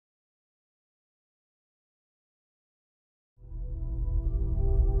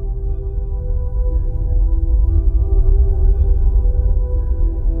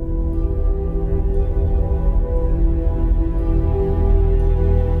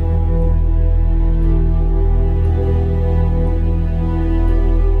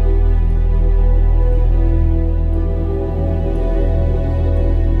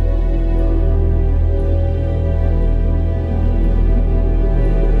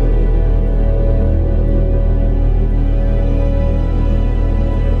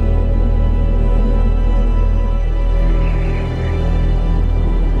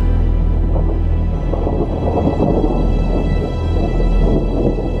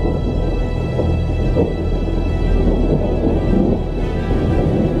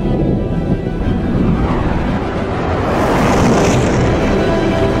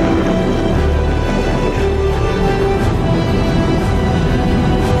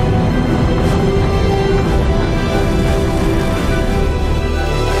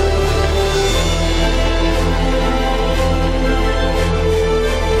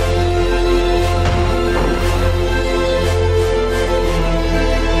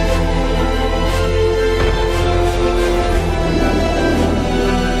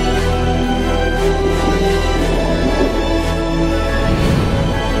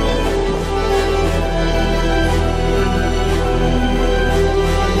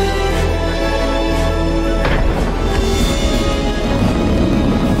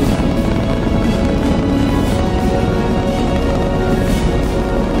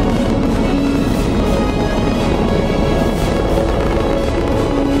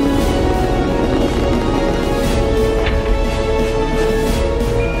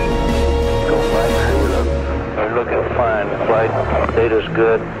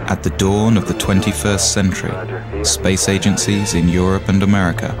At the dawn of the 21st century, space agencies in Europe and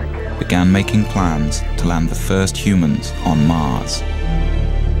America began making plans to land the first humans on Mars.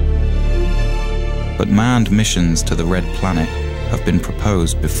 But manned missions to the Red Planet have been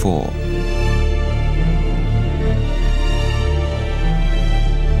proposed before.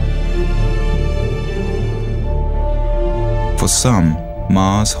 For some,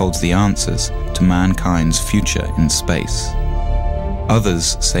 Mars holds the answers to mankind's future in space.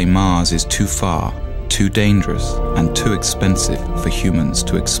 Others say Mars is too far, too dangerous, and too expensive for humans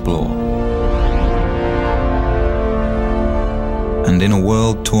to explore. And in a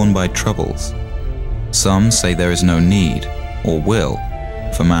world torn by troubles, some say there is no need, or will,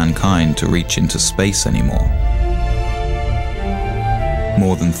 for mankind to reach into space anymore.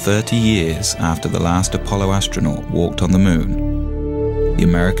 More than 30 years after the last Apollo astronaut walked on the moon, the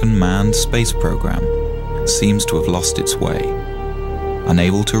American manned space program seems to have lost its way,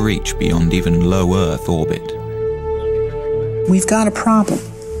 unable to reach beyond even low Earth orbit. We've got a problem.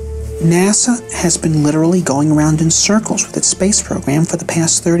 NASA has been literally going around in circles with its space program for the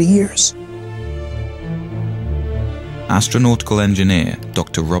past 30 years. Astronautical engineer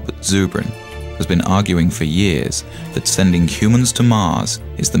Dr. Robert Zubrin has been arguing for years that sending humans to Mars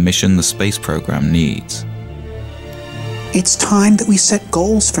is the mission the space program needs. It's time that we set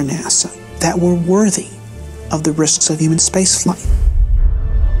goals for NASA that were worthy of the risks of human spaceflight.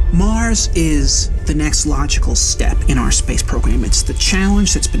 Mars is the next logical step in our space program. It's the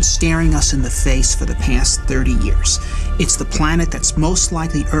challenge that's been staring us in the face for the past 30 years. It's the planet that's most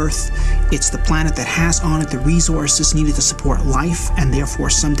likely Earth. It's the planet that has on it the resources needed to support life and therefore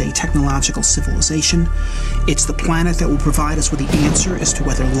someday technological civilization. It's the planet that will provide us with the answer as to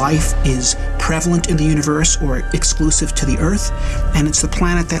whether life is prevalent in the universe or exclusive to the Earth. And it's the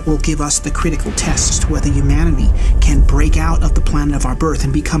planet that will give us the critical test as to whether humanity can break out of the planet of our birth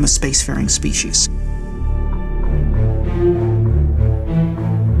and become a spacefaring species.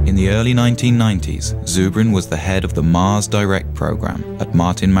 In the early 1990s, Zubrin was the head of the Mars Direct program at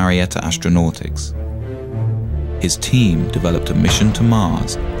Martin Marietta Astronautics. His team developed a mission to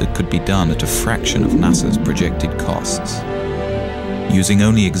Mars that could be done at a fraction of NASA's projected costs. Using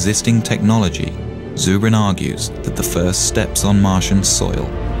only existing technology, Zubrin argues that the first steps on Martian soil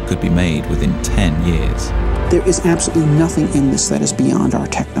could be made within 10 years. There is absolutely nothing in this that is beyond our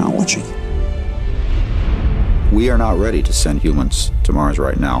technology. We are not ready to send humans to Mars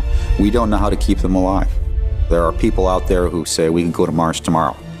right now. We don't know how to keep them alive. There are people out there who say we can go to Mars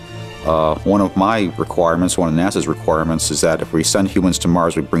tomorrow. One of my requirements, one of NASA's requirements, is that if we send humans to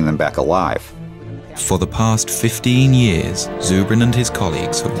Mars, we bring them back alive. For the past 15 years, Zubrin and his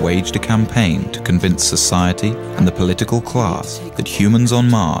colleagues have waged a campaign to convince society and the political class that humans on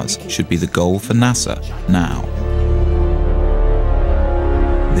Mars should be the goal for NASA now.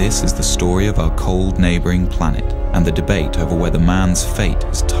 This is the story of our cold neighboring planet and the debate over whether man's fate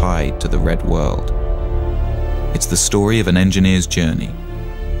is tied to the red world. It's the story of an engineer's journey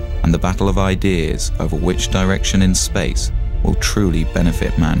and the battle of ideas over which direction in space will truly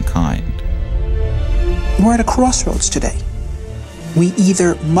benefit mankind. We're at a crossroads today. We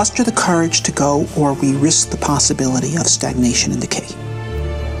either muster the courage to go or we risk the possibility of stagnation and decay.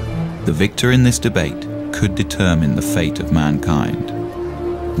 The victor in this debate could determine the fate of mankind.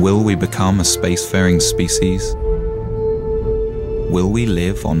 Will we become a spacefaring species? Will we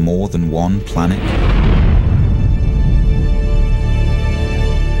live on more than one planet?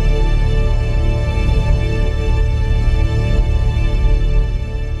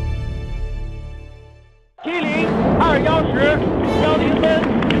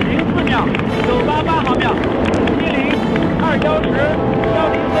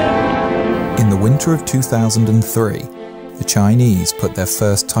 In the winter of 2003, the Chinese put their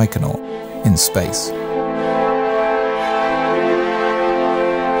first taikonaut in space.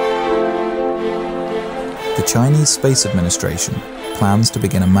 The Chinese Space Administration plans to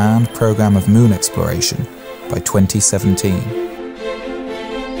begin a manned program of moon exploration by 2017.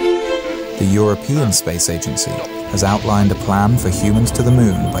 The European Space Agency has outlined a plan for humans to the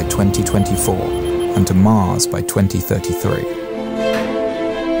moon by 2024 and to Mars by 2033.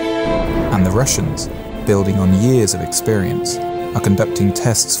 And the Russians, building on years of experience, are conducting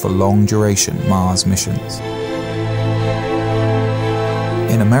tests for long-duration Mars missions.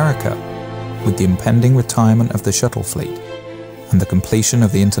 In America, with the impending retirement of the shuttle fleet and the completion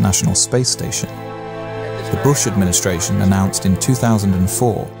of the International Space Station, the Bush administration announced in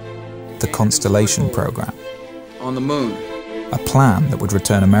 2004 the Constellation program, on the moon, a plan that would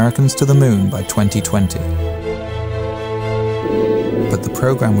return Americans to the moon by 2020. But the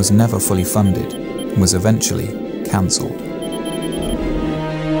program was never fully funded and was eventually cancelled.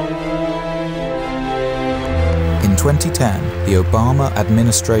 2010, the Obama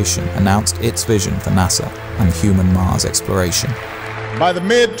administration announced its vision for NASA and human Mars exploration. By the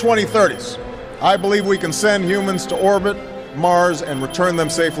mid-2030s, I believe we can send humans to orbit Mars and return them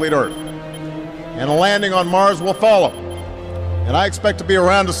safely to Earth. And a landing on Mars will follow. And I expect to be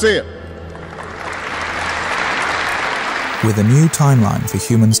around to see it. With a new timeline for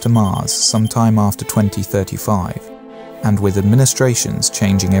humans to Mars sometime after 2035, and with administrations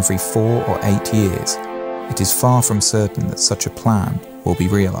changing every 4 or 8 years, it is far from certain that such a plan will be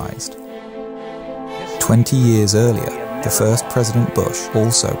realized. 20 years earlier, the first President Bush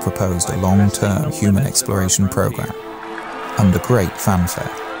also proposed a long-term human exploration program, under great fanfare.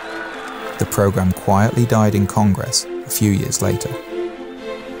 The program quietly died in Congress a few years later.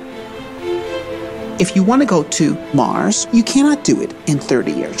 If you want to go to Mars, you cannot do it in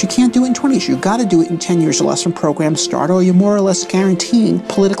 30 years. You can't do it in 20 years. You've got to do it in 10 years or less from program start, or you're more or less guaranteeing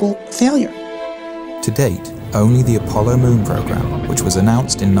political failure. To date, only the Apollo moon program, which was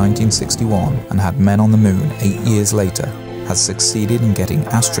announced in 1961 and had men on the moon 8 years later, has succeeded in getting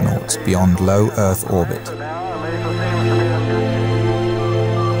astronauts beyond low Earth orbit.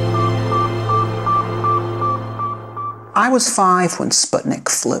 I was 5 when Sputnik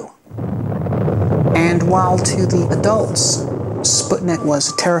flew. And while to the adults, Sputnik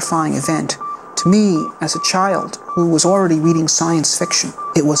was a terrifying event, to me, as a child who was already reading science fiction,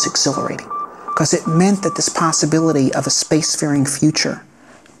 it was exhilarating, because it meant that this possibility of a spacefaring future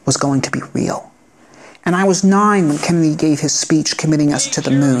was going to be real. And I was 9 when Kennedy gave his speech committing us to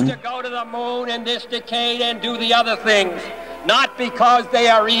the moon. To go to the moon in this decade and do the other things, not because they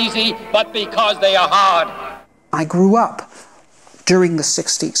are easy, but because they are hard. I grew up during the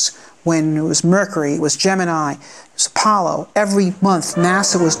 60s, when it was Mercury, it was Gemini, it was Apollo. Every month,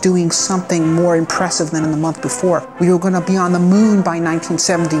 NASA was doing something more impressive than in the month before. We were going to be on the moon by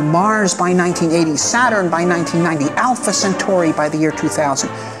 1970, Mars by 1980, Saturn by 1990, Alpha Centauri by the year 2000.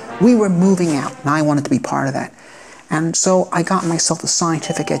 We were moving out, and I wanted to be part of that. And so I got myself a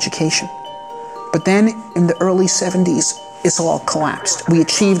scientific education. But then, in the early 70s, it's all collapsed. We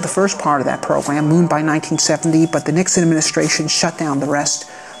achieved the first part of that program, Moon by 1970, but the Nixon administration shut down the rest,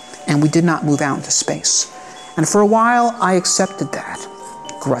 and we did not move out into space. And for a while, I accepted that,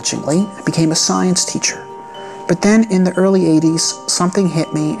 grudgingly. I became a science teacher. But then in the early 80s, something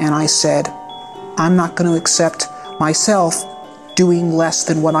hit me, and I said, I'm not going to accept myself doing less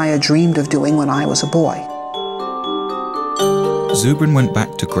than what I had dreamed of doing when I was a boy. Zubrin went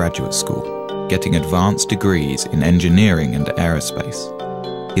back to graduate school, getting advanced degrees in engineering and aerospace.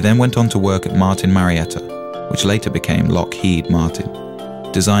 He then went on to work at Martin Marietta, which later became Lockheed Martin,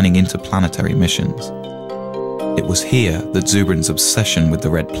 designing interplanetary missions. It was here that Zubrin's obsession with the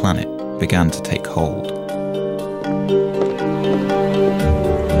Red Planet began to take hold.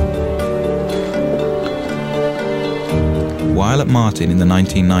 While at Martin in the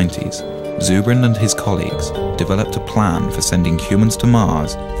 1990s, Zubrin and his colleagues developed a plan for sending humans to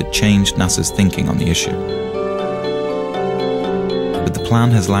Mars that changed NASA's thinking on the issue. But the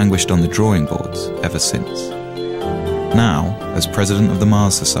plan has languished on the drawing boards ever since. Now, as president of the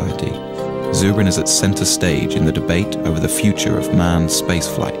Mars Society, Zubrin is at center stage in the debate over the future of manned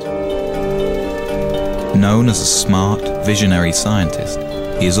spaceflight. Known as a smart, visionary scientist,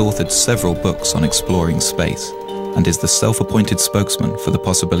 he has authored several books on exploring space and is the self-appointed spokesman for the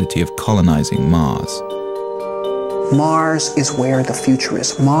possibility of colonizing Mars. Mars is where the future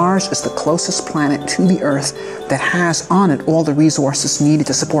is. Mars is the closest planet to the Earth that has on it all the resources needed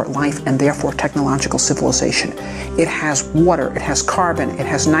to support life and therefore technological civilization. It has water, it has carbon, it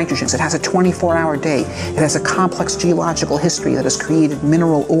has nitrogen, it has a 24-hour day, it has a complex geological history that has created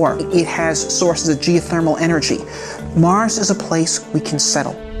mineral ore, it has sources of geothermal energy. Mars is a place we can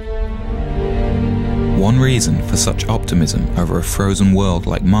settle. One reason for such optimism over a frozen world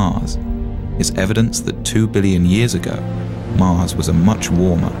like Mars is evidence that 2 billion years ago, Mars was a much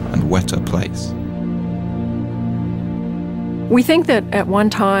warmer and wetter place. We think that at one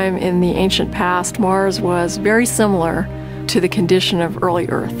time in the ancient past, Mars was very similar to the condition of early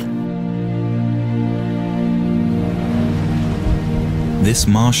Earth. This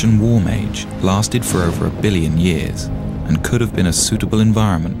Martian warm age lasted for over 1 billion years and could have been a suitable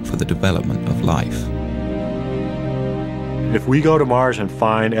environment for the development of life. If we go to Mars and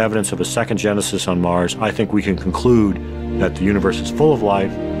find evidence of a second genesis on Mars, I think we can conclude that the universe is full of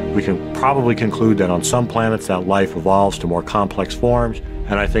life. We can probably conclude that on some planets that life evolves to more complex forms,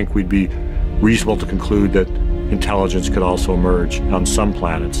 and I think we'd be reasonable to conclude that intelligence could also emerge on some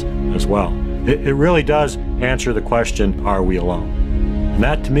planets as well. It really does answer the question, are we alone? And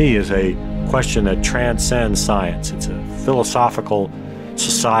that to me is a question that transcends science. It's a philosophical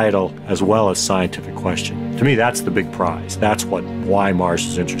societal as well as scientific question. To me, that's the big prize. That's why Mars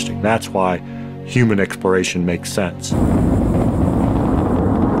is interesting. That's why human exploration makes sense.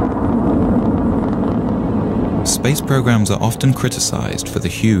 Space programs are often criticized for the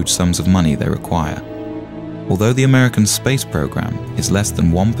huge sums of money they require. Although the American space program is less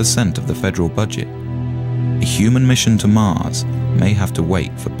than 1% of the federal budget, a human mission to Mars may have to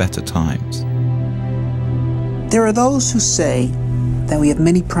wait for better times. There are those who say that we have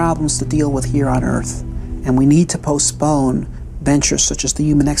many problems to deal with here on Earth, and we need to postpone ventures such as the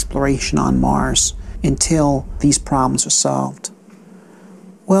human exploration on Mars until these problems are solved.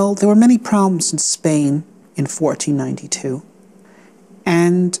 Well, there were many problems in Spain in 1492,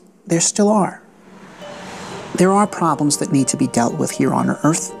 and there still are. There are problems that need to be dealt with here on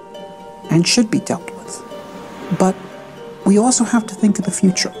Earth, and should be dealt with. But we also have to think of the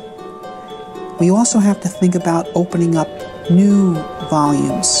future. We also have to think about opening up new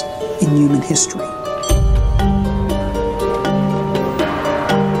volumes in human history.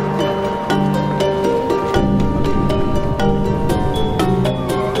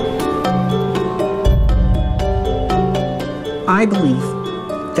 I believe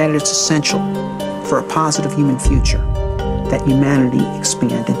that it's essential for a positive human future that humanity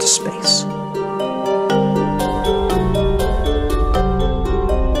expand into space.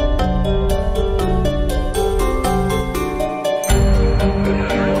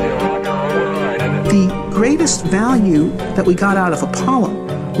 The greatest value that we got out of Apollo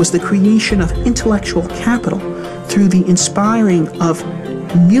was the creation of intellectual capital through the inspiring of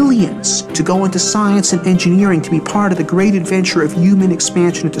millions to go into science and engineering to be part of the great adventure of human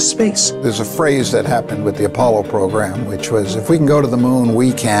expansion into space. There's a phrase that happened with the Apollo program, which was, if we can go to the moon,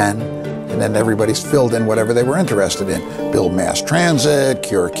 we can, and then everybody's filled in whatever they were interested in. Build mass transit,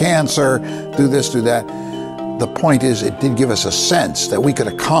 cure cancer, do this, do that. The point is, it did give us a sense that we could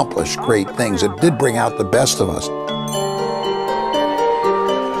accomplish great things. It did bring out the best of us.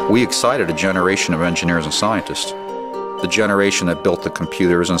 We excited a generation of engineers and scientists. The generation that built the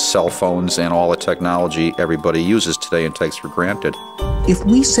computers and cell phones and all the technology everybody uses today and takes for granted. If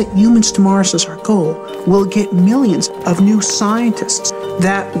we set humans to Mars as our goal, we'll get millions of new scientists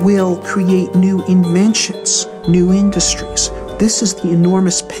that will create new inventions, new industries. This is the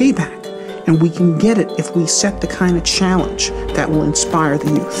enormous payback, and we can get it if we set the kind of challenge that will inspire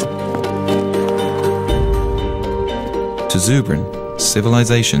the youth. To Zubrin,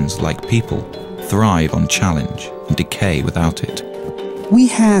 civilizations, like people, thrive on challenge and decay without it. We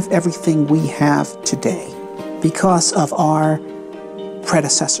have everything we have today because of our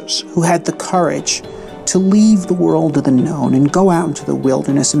predecessors who had the courage to leave the world of the known and go out into the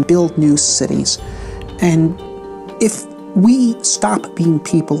wilderness and build new cities. And if we stop being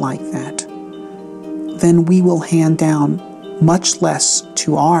people like that, then we will hand down much less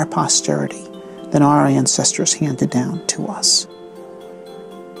to our posterity than our ancestors handed down to us.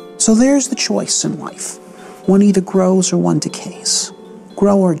 So there's the choice in life. One either grows or one decays.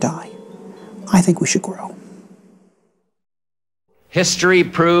 Grow or die. I think we should grow. History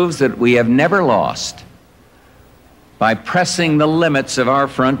proves that we have never lost by pressing the limits of our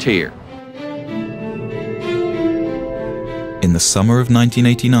frontier. In the summer of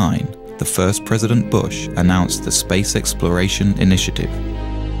 1989, the first President Bush announced the Space Exploration Initiative,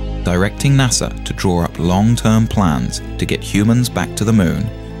 directing NASA to draw up long-term plans to get humans back to the moon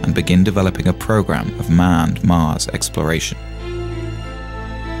and begin developing a program of manned Mars exploration.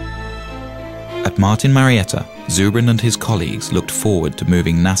 At Martin Marietta, Zubrin and his colleagues looked forward to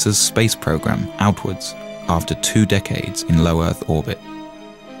moving NASA's space program outwards after 2 decades in low Earth orbit.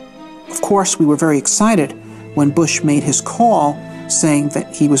 Of course, we were very excited when Bush made his call saying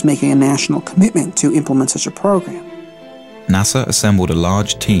that he was making a national commitment to implement such a program. NASA assembled a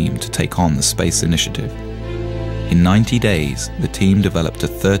large team to take on the space initiative. In 90 days, the team developed a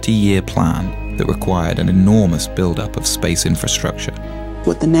 30-year plan that required an enormous buildup of space infrastructure.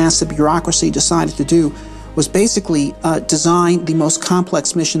 What the NASA bureaucracy decided to do was basically design the most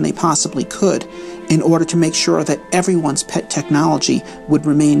complex mission they possibly could in order to make sure that everyone's pet technology would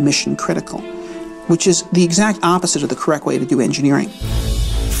remain mission critical, which is the exact opposite of the correct way to do engineering.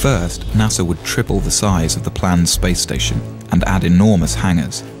 First, NASA would triple the size of the planned space station and add enormous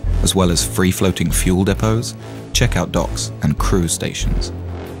hangars, as well as free-floating fuel depots, checkout docks, and cruise stations.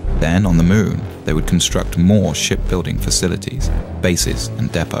 Then, on the moon, they would construct more shipbuilding facilities, bases,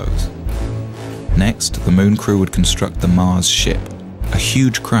 and depots. Next, the moon crew would construct the Mars ship, a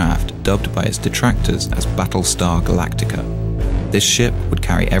huge craft dubbed by its detractors as Battlestar Galactica. This ship would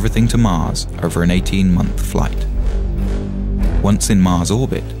carry everything to Mars over an 18-month flight. Once in Mars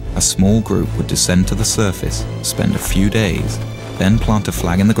orbit, a small group would descend to the surface, spend a few days, then plant a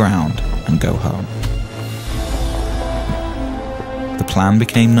flag in the ground and go home. The plan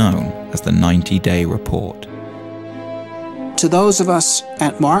became known as the 90-day report. To those of us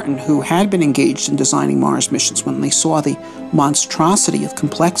at Martin who had been engaged in designing Mars missions, when they saw the monstrosity of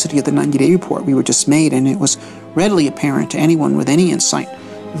complexity of the 90-day report, we were dismayed, and it was readily apparent to anyone with any insight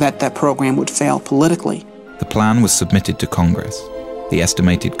that that program would fail politically. The plan was submitted to Congress. The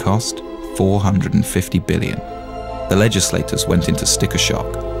estimated cost, $450 billion. The legislators went into sticker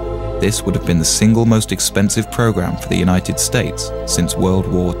shock. This would have been the single most expensive program for the United States since World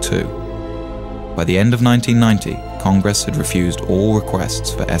War II. By the end of 1990, Congress had refused all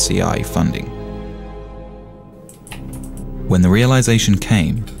requests for SEI funding. When the realization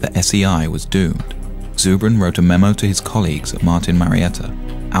came that SEI was doomed, Zubrin wrote a memo to his colleagues at Martin Marietta,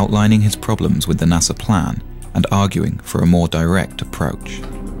 outlining his problems with the NASA plan and arguing for a more direct approach.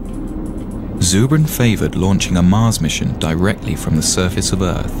 Zubrin favored launching a Mars mission directly from the surface of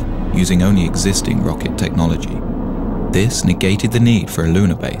Earth, using only existing rocket technology. This negated the need for a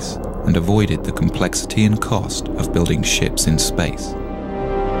lunar base and avoided the complexity and cost of building ships in space.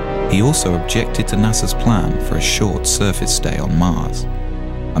 He also objected to NASA's plan for a short surface stay on Mars,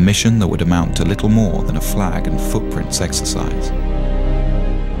 a mission that would amount to little more than a flag and footprints exercise.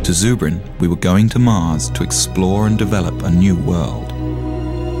 To Zubrin, we were going to Mars to explore and develop a new world.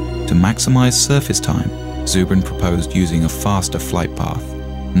 To maximize surface time, Zubrin proposed using a faster flight path,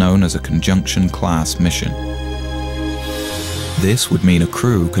 known as a conjunction-class mission. This would mean a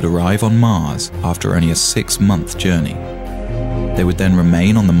crew could arrive on Mars after only a 6-month journey. They would then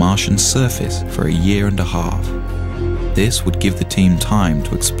remain on the Martian surface for a year and a half. This would give the team time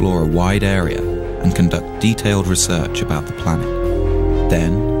to explore a wide area and conduct detailed research about the planet.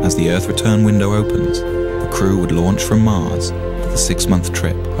 Then, as the Earth return window opens, the crew would launch from Mars for the 6-month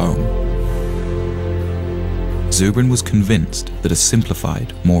trip home. Zubrin was convinced that a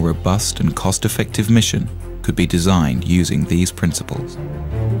simplified, more robust and cost-effective mission could be designed using these principles.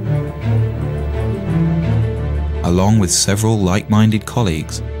 Along with several like-minded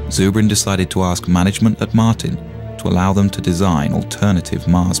colleagues, Zubrin decided to ask management at Martin to allow them to design alternative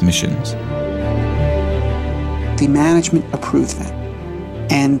Mars missions. The management approved that,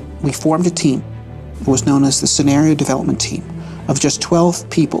 and we formed a team. It was known as the Scenario Development Team, of just 12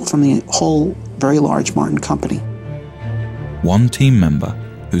 people from the whole very large Martin company. One team member,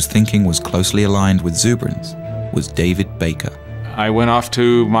 whose thinking was closely aligned with Zubrin's, was David Baker. I went off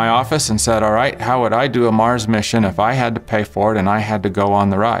to my office and said, all right, how would I do a Mars mission if I had to pay for it and I had to go on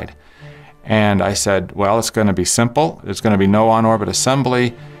the ride? And I said, well, it's going to be simple. There's going to be no on-orbit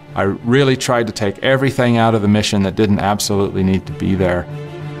assembly. I really tried to take everything out of the mission that didn't absolutely need to be there.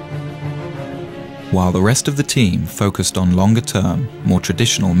 While the rest of the team focused on longer-term, more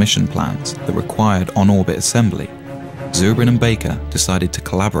traditional mission plans that required on-orbit assembly, Zubrin and Baker decided to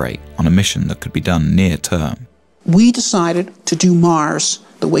collaborate on a mission that could be done near-term. We decided to do Mars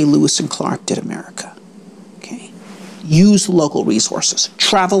the way Lewis and Clark did America. Okay? Use the local resources,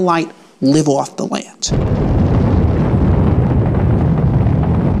 travel light, live off the land.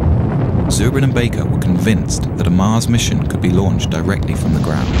 Zubrin and Baker were convinced that a Mars mission could be launched directly from the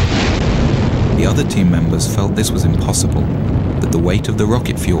ground. The other team members felt this was impossible, that the weight of the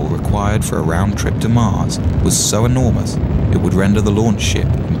rocket fuel required for a round trip to Mars was so enormous it would render the launch ship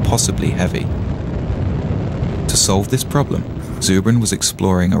impossibly heavy. To solve this problem, Zubrin was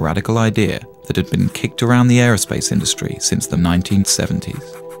exploring a radical idea that had been kicked around the aerospace industry since the 1970s.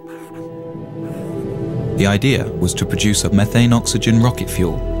 The idea was to produce a methane-oxygen rocket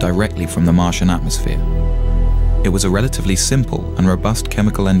fuel directly from the Martian atmosphere. It was a relatively simple and robust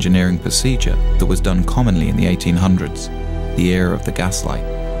chemical engineering procedure that was done commonly in the 1800s, the era of the gaslight.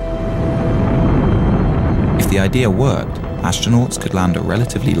 If the idea worked, astronauts could land a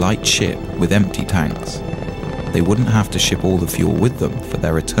relatively light ship with empty tanks. They wouldn't have to ship all the fuel with them for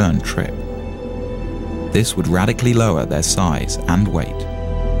their return trip. This would radically lower their size and weight.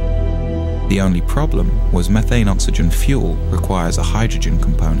 The only problem was methane-oxygen fuel requires a hydrogen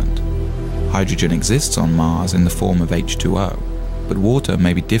component. Hydrogen exists on Mars in the form of H2O, but water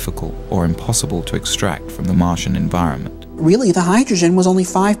may be difficult or impossible to extract from the Martian environment. Really, the hydrogen was only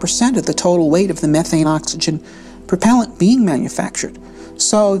 5% of the total weight of the methane-oxygen propellant being manufactured.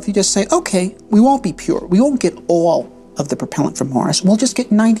 So if you just say, okay, we won't be pure, we won't get all of the propellant from Mars, we'll just get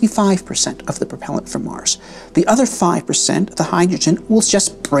 95% of the propellant from Mars. The other 5%, the hydrogen, we'll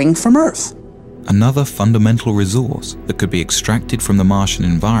just bring from Earth. Another fundamental resource that could be extracted from the Martian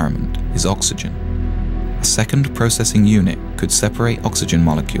environment is oxygen. A second processing unit could separate oxygen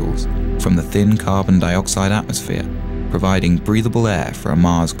molecules from the thin carbon dioxide atmosphere, providing breathable air for a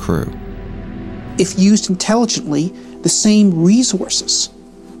Mars crew. If used intelligently, The same resources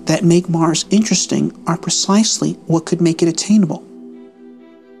that make Mars interesting are precisely what could make it attainable.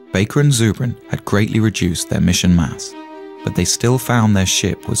 Baker and Zubrin had greatly reduced their mission mass, but they still found their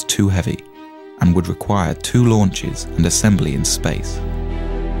ship was too heavy and would require 2 launches and assembly in space.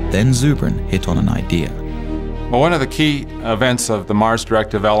 Then Zubrin hit on an idea. Well, one of the key events of the Mars Direct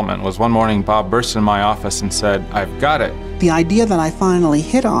development was one morning Bob burst in my office and said, "I've got it." The idea that I finally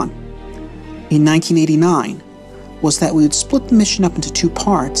hit on in 1989 was that we would split the mission up into 2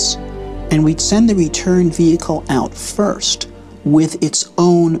 parts, and we'd send the return vehicle out first with its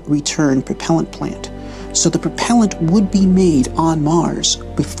own return propellant plant. So the propellant would be made on Mars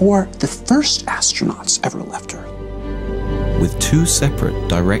before the first astronauts ever left Earth. With 2 separate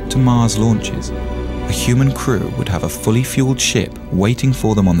direct-to-Mars launches, a human crew would have a fully fueled ship waiting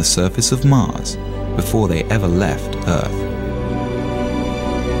for them on the surface of Mars before they ever left Earth.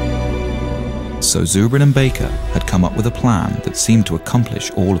 So Zubrin and Baker had come up with a plan that seemed to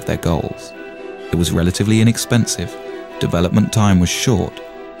accomplish all of their goals. It was relatively inexpensive, development time was short,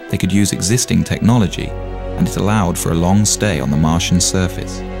 they could use existing technology, and it allowed for a long stay on the Martian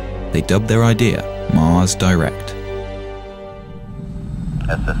surface. They dubbed their idea Mars Direct.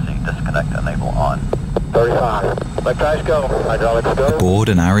 SSC disconnect, enable on. 35. Electronics go. Hydraulics go. Aboard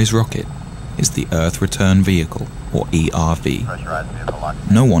an Ares rocket is the Earth Return Vehicle, or ERV.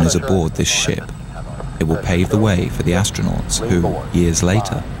 No one is aboard this ship. It will pave the way for the astronauts who, years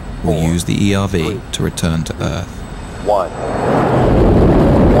later, will use the ERV to return to Earth. 1.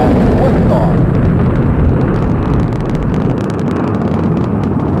 And liftoff.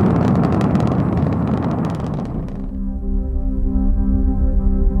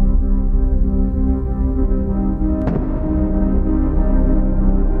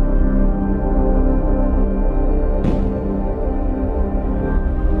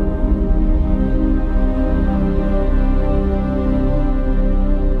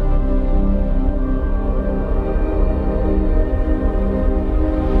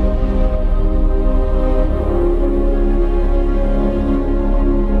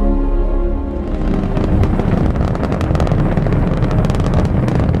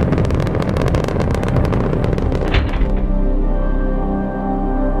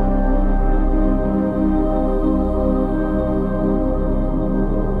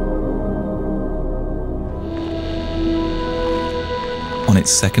 On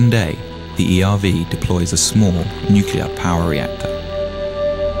its second day, the ERV deploys a small nuclear power reactor.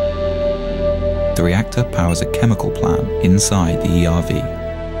 The reactor powers a chemical plant inside the ERV.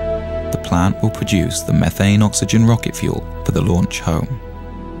 The plant will produce the methane-oxygen rocket fuel for the launch home.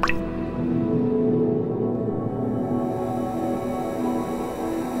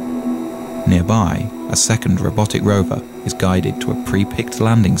 Nearby, a second robotic rover is guided to a pre-picked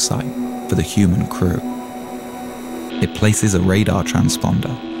landing site for the human crew. It places a radar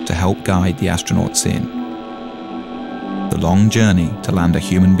transponder to help guide the astronauts in. The long journey to land a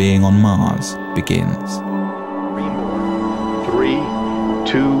human being on Mars begins. 3,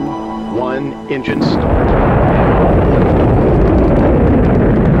 2, 1, engine start.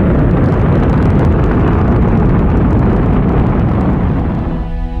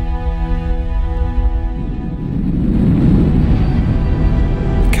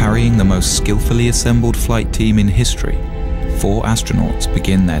 Carrying the most skillfully assembled flight team in history, 4 astronauts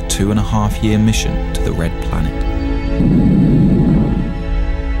begin their 2.5-year mission to the Red Planet.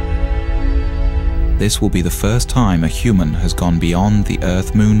 This will be the first time a human has gone beyond the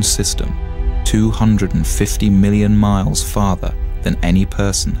Earth-Moon system, 250 million miles farther than any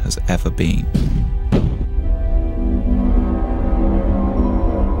person has ever been.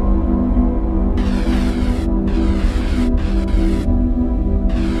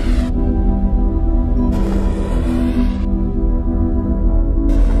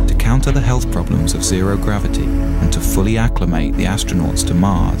 To counter the health problems of zero gravity and to fully acclimate the astronauts to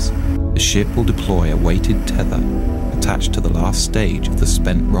Mars, the ship will deploy a weighted tether attached to the last stage of the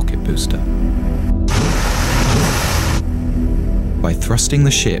spent rocket booster. By thrusting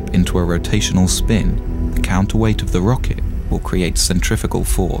the ship into a rotational spin, the counterweight of the rocket will create centrifugal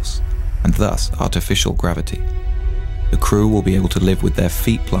force, and thus artificial gravity. The crew will be able to live with their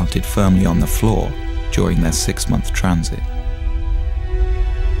feet planted firmly on the floor during their 6-month transit.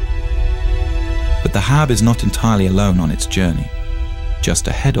 But the HAB is not entirely alone on its journey. Just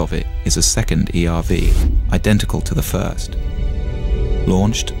ahead of it is a second ERV, identical to the first.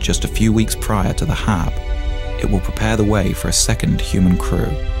 Launched just a few weeks prior to the HAB, it will prepare the way for a second human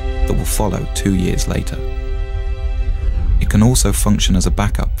crew that will follow 2 years later. It can also function as a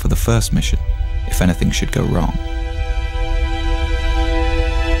backup for the first mission if anything should go wrong.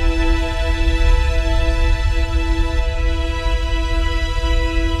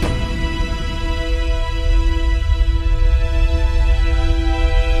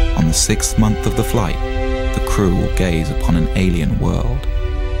 the 6th month of the flight, the crew will gaze upon an alien world.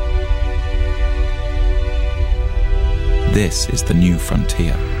 This is the new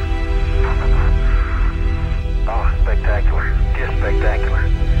frontier. Oh, spectacular. Just spectacular.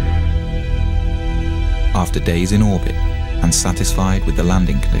 After days in orbit and satisfied with the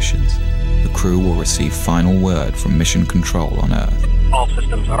landing conditions, the crew will receive final word from Mission Control on Earth. All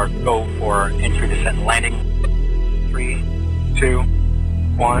systems are go for entry, descent, and landing. 3, 2,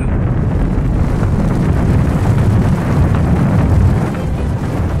 1.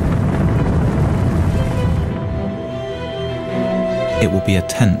 It will be a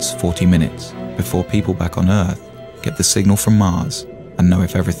tense 40 minutes before people back on Earth get the signal from Mars and know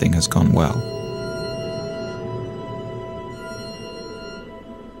if everything has gone well.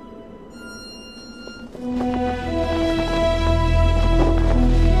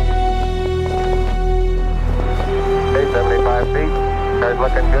 Okay, 75 feet. Car's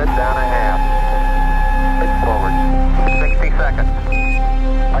looking good, down a half. Pitch forward. 60 seconds.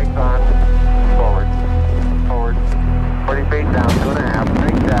 Lights on. Forward. Forward. 40 feet down, 2.5.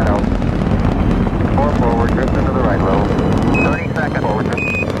 Big shadow. 4 forward, drift into the right a little. 30 seconds forward.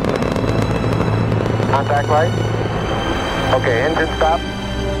 Contact light. Okay, engine stop.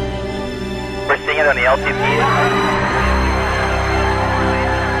 We're seeing it on the LTP.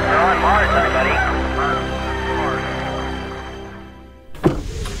 We're on Mars, everybody.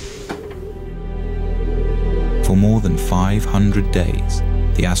 For more than 500 days,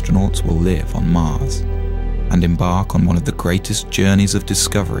 the astronauts will live on Mars and embark on one of the greatest journeys of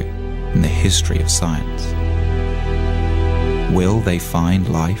discovery in the history of science. Will they find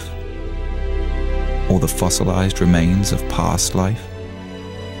life? Or the fossilized remains of past life?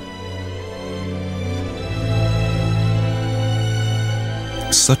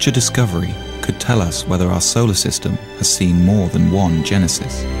 Such a discovery could tell us whether our solar system has seen more than one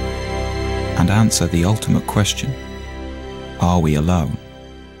genesis, and answer the ultimate question: are we alone?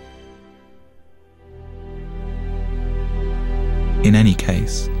 In any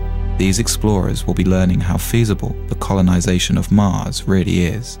case, these explorers will be learning how feasible the colonization of Mars really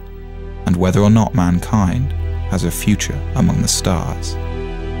is, and whether or not mankind has a future among the stars.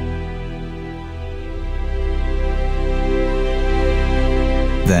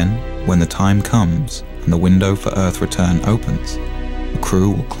 Then, when the time comes and the window for Earth return opens, the crew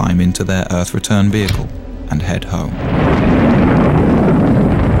will climb into their Earth return vehicle and head home.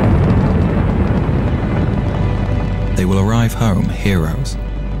 They will arrive home heroes,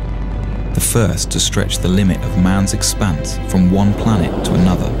 the first to stretch the limit of man's expanse from one planet to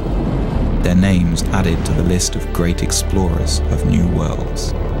another, their names added to the list of great explorers of new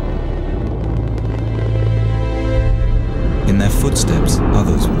worlds. In their footsteps,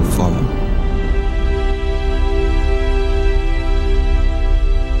 others will follow.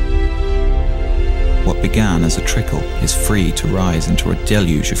 What began as a trickle is free to rise into a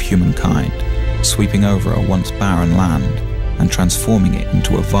deluge of humankind, sweeping over a once barren land and transforming it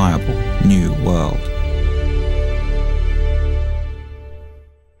into a viable new world.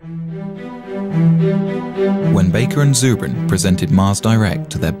 When Baker and Zubrin presented Mars Direct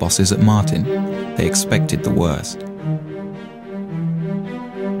to their bosses at Martin, they expected the worst.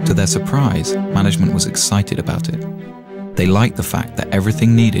 To their surprise, management was excited about it. They liked the fact that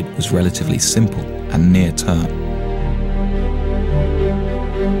everything needed was relatively simple and near-term.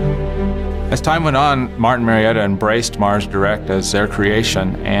 As time went on, Martin Marietta embraced Mars Direct as their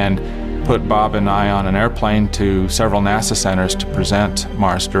creation and put Bob and I on an airplane to several NASA centers to present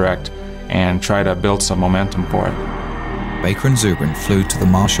Mars Direct and try to build some momentum for it. Baker and Zubrin flew to the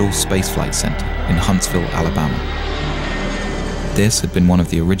Marshall Space Flight Center in Huntsville, Alabama. This had been one of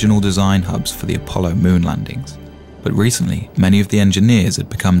the original design hubs for the Apollo moon landings, but recently many of the engineers had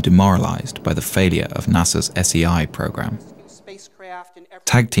become demoralized by the failure of NASA's SEI program.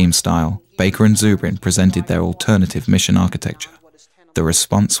 Tag team style, Baker and Zubrin presented their alternative mission architecture. The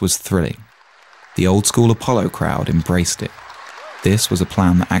response was thrilling. The old-school Apollo crowd embraced it. This was a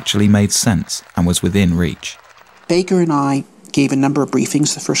plan that actually made sense and was within reach. Baker and I gave a number of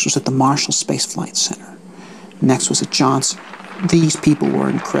briefings. The first was at the Marshall Space Flight Center. Next was at Johnson. These people were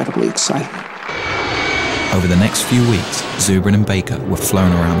incredibly excited. Over the next few weeks, Zubrin and Baker were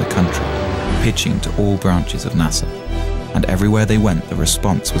flown around the country, pitching to all branches of NASA. And everywhere they went, the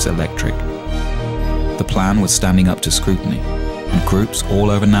response was electric. The plan was standing up to scrutiny, and groups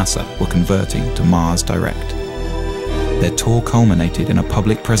all over NASA were converting to Mars Direct. Their tour culminated in a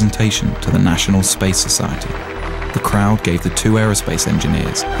public presentation to the National Space Society. The crowd gave the two aerospace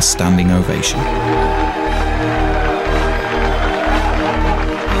engineers a standing ovation.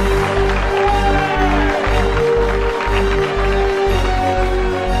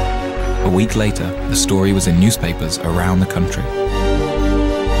 week later, the story was in newspapers around the country.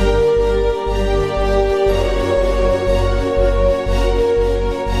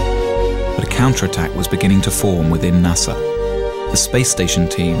 But a counterattack was beginning to form within NASA. The space station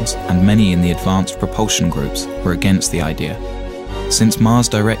teams and many in the advanced propulsion groups were against the idea. Since Mars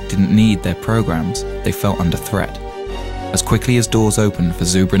Direct didn't need their programs, they felt under threat. As quickly as doors opened for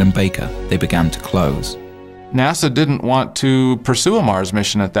Zubrin and Baker, they began to close. NASA didn't want to pursue a Mars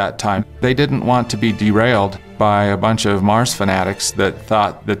mission at that time. They didn't want to be derailed by a bunch of Mars fanatics that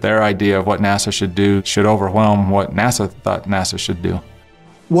thought that their idea of what NASA should do should overwhelm what NASA thought NASA should do.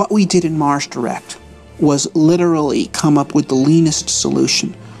 What we did in Mars Direct was literally come up with the leanest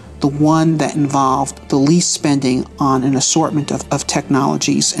solution, the one that involved the least spending on an assortment of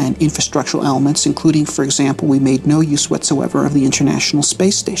technologies and infrastructural elements, including, for example, we made no use whatsoever of the International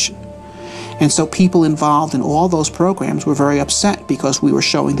Space Station. And so people involved in all those programs were very upset because we were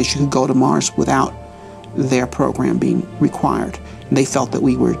showing that you could go to Mars without their program being required. And they felt that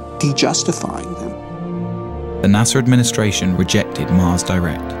we were de-justifying them. The NASA administration rejected Mars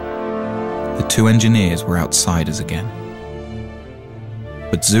Direct. The two engineers were outsiders again.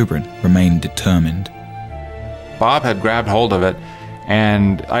 But Zubrin remained determined. Bob had grabbed hold of it,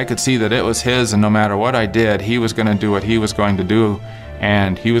 and I could see that it was his, and no matter what I did, he was going to do what he was going to do,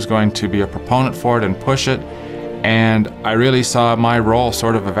 and he was going to be a proponent for it and push it. And I really saw my role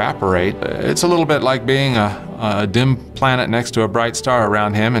sort of evaporate. It's a little bit like being a dim planet next to a bright star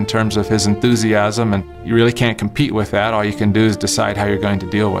around him in terms of his enthusiasm, and you really can't compete with that. All you can do is decide how you're going to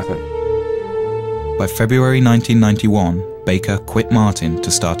deal with it. By February 1991, Baker quit Martin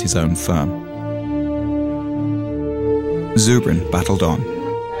to start his own firm. Zubrin battled on.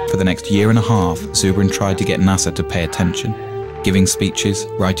 For the next year and a half, Zubrin tried to get NASA to pay attention, giving speeches,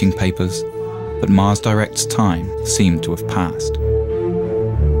 writing papers, but Mars Direct's time seemed to have passed.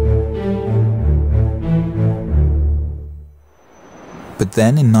 But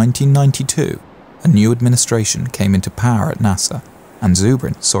then in 1992, a new administration came into power at NASA, and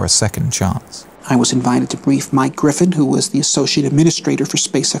Zubrin saw a second chance. I was invited to brief Mike Griffin, who was the Associate Administrator for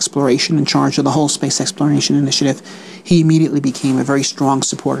Space Exploration in charge of the whole Space Exploration Initiative. He immediately became a very strong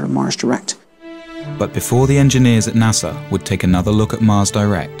supporter of Mars Direct. But before the engineers at NASA would take another look at Mars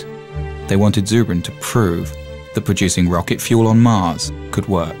Direct, they wanted Zubrin to prove that producing rocket fuel on Mars could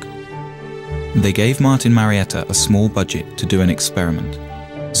work. They gave Martin Marietta a small budget to do an experiment.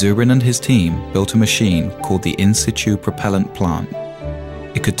 Zubrin and his team built a machine called the In Situ Propellant Plant.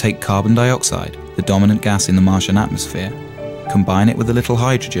 It could take carbon dioxide, the dominant gas in the Martian atmosphere, combine it with a little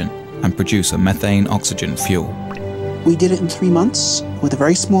hydrogen, and produce a methane-oxygen fuel. We did it in 3 months with a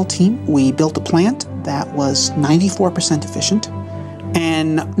very small team. We built a plant that was 94% efficient,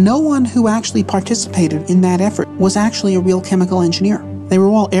 and no one who actually participated in that effort was actually a real chemical engineer. They were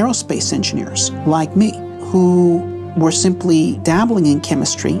all aerospace engineers, like me, who were simply dabbling in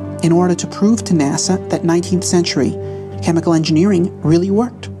chemistry in order to prove to NASA that 19th century chemical engineering really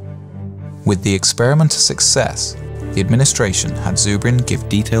worked. With the experiment a success, the administration had Zubrin give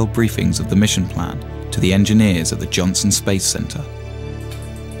detailed briefings of the mission plan to the engineers at the Johnson Space Center.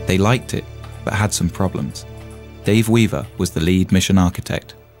 They liked it, but had some problems. Dave Weaver was the lead mission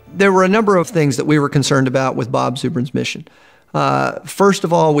architect. There were a number of things that we were concerned about with Bob Zubrin's mission. First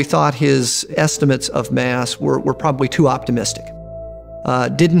of all, we thought his estimates of mass were probably too optimistic.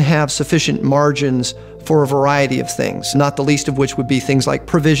 Didn't have sufficient margins for a variety of things, not the least of which would be things like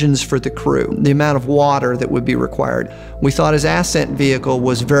provisions for the crew, the amount of water that would be required. We thought his ascent vehicle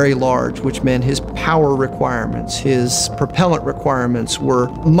was very large, which meant his power requirements, his propellant requirements were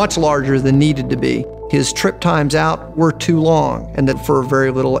much larger than needed to be. His trip times out were too long, and that for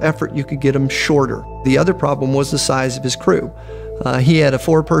very little effort you could get them shorter. The other problem was the size of his crew. He had a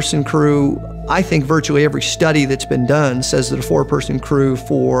 4-person crew. I think virtually every study that's been done says that a 4-person crew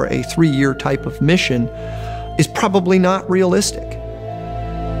for a 3-year type of mission is probably not realistic.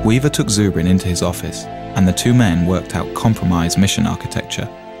 Weaver took Zubrin into his office, and the two men worked out compromise mission architecture.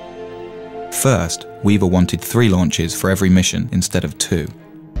 First, Weaver wanted 3 launches for every mission instead of 2.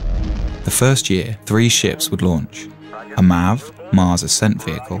 The first year, 3 ships would launch: a MAV, Mars Ascent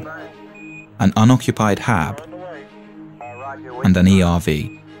Vehicle, an unoccupied HAB, and an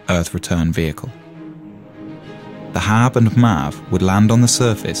ERV, Earth Return Vehicle. The HAB and MAV would land on the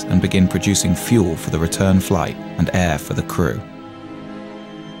surface and begin producing fuel for the return flight and air for the crew.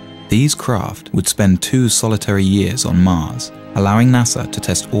 These craft would spend 2 solitary years on Mars, allowing NASA to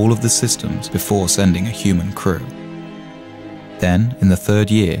test all of the systems before sending a human crew. Then, in the 3rd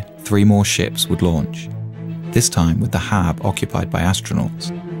year, 3 more ships would launch, this time with the HAB occupied by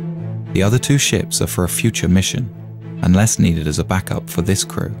astronauts. The other 2 ships are for a future mission, and less needed as a backup for this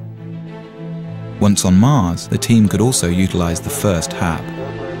crew. Once on Mars, the team could also utilize the first hab.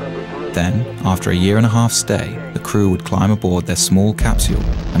 Then, after a 1.5-year stay, the crew would climb aboard their small capsule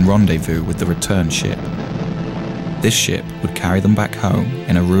and rendezvous with the return ship. This ship would carry them back home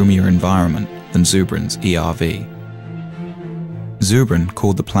in a roomier environment than Zubrin's ERV. Zubrin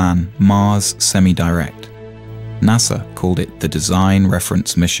called the plan Mars Semi-Direct. NASA called it the Design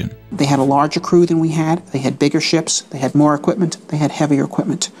Reference Mission. They had a larger crew than we had, they had bigger ships, they had more equipment, they had heavier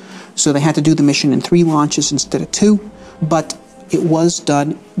equipment. So they had to do the mission in 3 launches instead of 2, but it was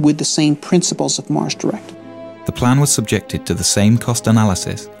done with the same principles of Mars Direct. The plan was subjected to the same cost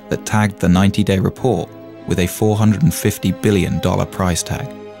analysis that tagged the 90-day report with a $450 billion price tag.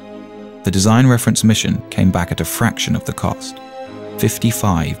 The Design Reference Mission came back at a fraction of the cost,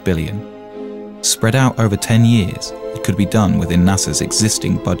 $55 billion. Spread out over 10 years, it could be done within NASA's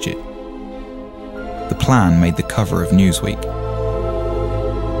existing budget. The plan made the cover of Newsweek.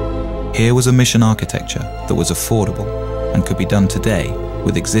 Here was a mission architecture that was affordable and could be done today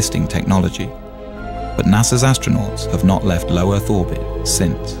with existing technology. But NASA's astronauts have not left low Earth orbit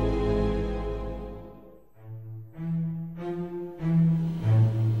since.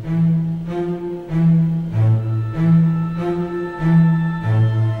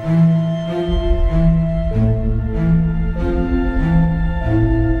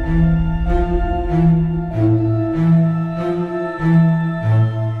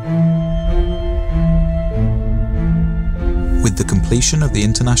 With the completion of the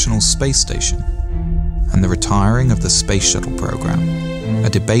International Space Station and the retiring of the Space Shuttle program, a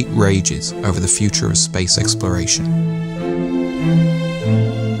debate rages over the future of space exploration.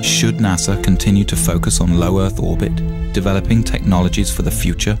 Should NASA continue to focus on low Earth orbit, developing technologies for the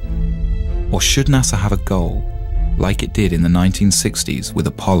future? Or should NASA have a goal, like it did in the 1960s with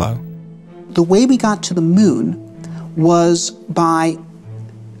Apollo? The way we got to the moon was by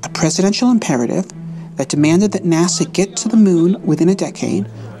a presidential imperative that demanded that NASA get to the moon within a decade.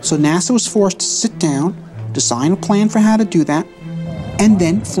 So NASA was forced to sit down, design a plan for how to do that, and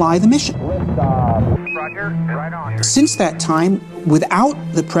then fly the mission. Since that time, without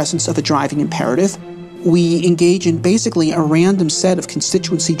the presence of a driving imperative, we engage in basically a random set of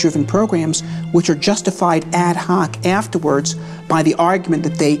constituency-driven programs which are justified ad hoc afterwards by the argument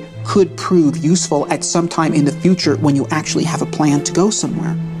that they could prove useful at some time in the future when you actually have a plan to go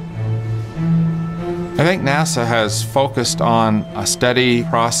somewhere. I think NASA has focused on a steady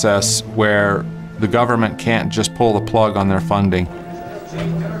process where the government can't just pull the plug on their funding.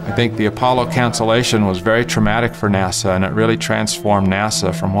 I think the Apollo cancellation was very traumatic for NASA, and it really transformed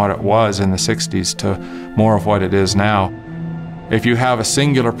NASA from what it was in the 60s to more of what it is now. If you have a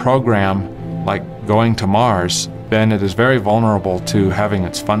singular program like going to Mars, then it is very vulnerable to having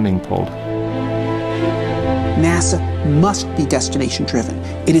its funding pulled. NASA must be destination-driven.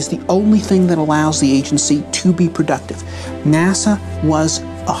 It is the only thing that allows the agency to be productive. NASA was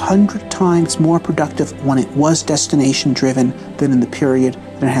 100 times more productive when it was destination-driven than in the period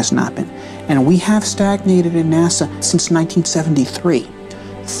that it has not been. And we have stagnated in NASA since 1973.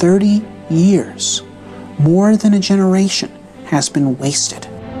 30 years, more than a generation, has been wasted.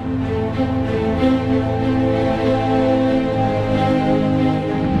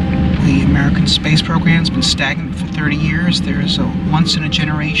 The American space program's been stagnant for 30 years. There's a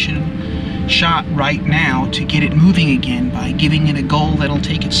once-in-a-generation shot right now to get it moving again by giving it a goal that'll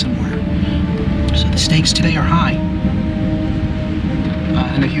take it somewhere. So the stakes today are high.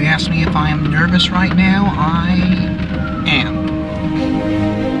 And if you ask me if I am nervous right now, I am.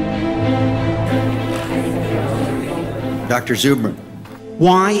 Dr. Zubrin.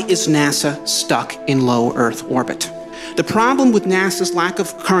 Why is NASA stuck in low Earth orbit? The problem with NASA's lack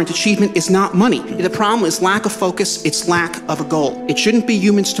of current achievement is not money. The problem is lack of focus, it's lack of a goal. It shouldn't be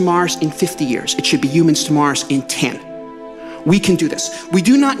humans to Mars in 50 years. It should be humans to Mars in 10. We can do this. We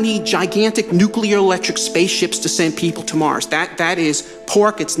do not need gigantic nuclear electric spaceships to send people to Mars. That is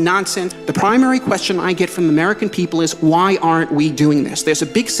pork, it's nonsense. The primary question I get from the American people is, why aren't we doing this? There's a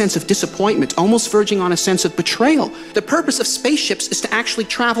big sense of disappointment, almost verging on a sense of betrayal. The purpose of spaceships is to actually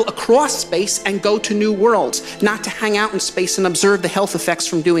travel across space and go to new worlds, not to hang out in space and observe the health effects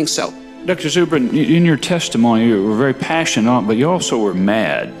from doing so. Dr. Zubrin, in your testimony, you were very passionate on it, but you also were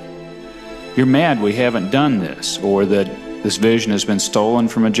mad. You're mad we haven't done this, or that this vision has been stolen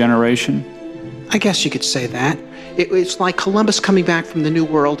from a generation? I guess you could say that. It's like Columbus coming back from the New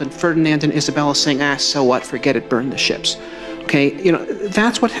World and Ferdinand and Isabella saying, ah, so what, forget it, burn the ships. Okay, you know,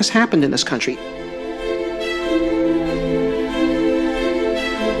 that's what has happened in this country.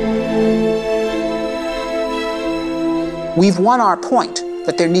 We've won our point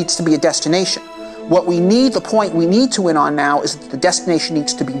that there needs to be a destination. What we need, the point we need to win on now is that the destination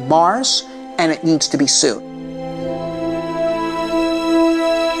needs to be Mars, and it needs to be soon.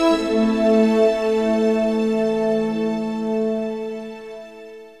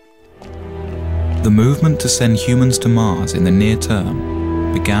 The movement to send humans to Mars in the near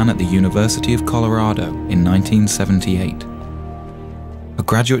term began at the University of Colorado in 1978. A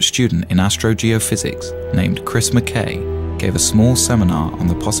graduate student in astrogeophysics named Chris McKay gave a small seminar on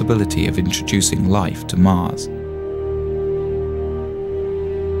the possibility of introducing life to Mars.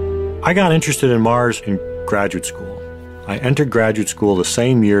 I got interested in Mars in graduate school. I entered graduate school the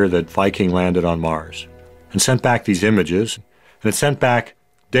same year that Viking landed on Mars and sent back these images, and it sent back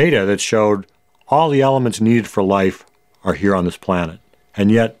data that showed all the elements needed for life are here on this planet,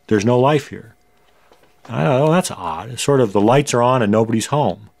 and yet there's no life here. I thought, oh, that's odd. It's sort of the lights are on and nobody's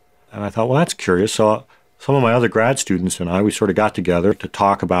home. And I thought, well, that's curious. So some of my other grad students and I, we sort of got together to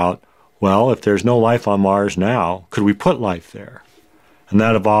talk about, well, if there's no life on Mars now, could we put life there? And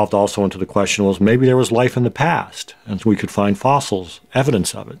that evolved also into the question, well, maybe there was life in the past, and so we could find fossils,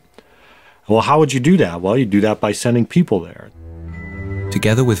 evidence of it. Well, how would you do that? Well, you do that by sending people there.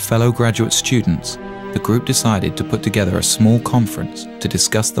 Together with fellow graduate students, the group decided to put together a small conference to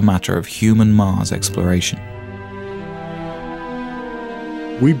discuss the matter of human Mars exploration.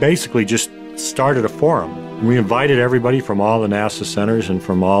 We basically just started a forum. We invited everybody from all the NASA centers and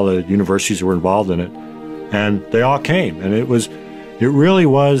from all the universities that were involved in it, and they all came. And it really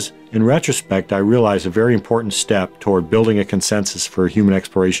was, in retrospect, I realized a very important step toward building a consensus for human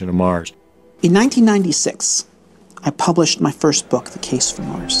exploration of Mars. In 1996, I published my first book, The Case for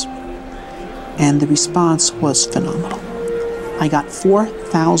Mars, and the response was phenomenal. I got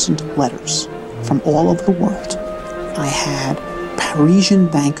 4,000 letters from all over the world. I had Parisian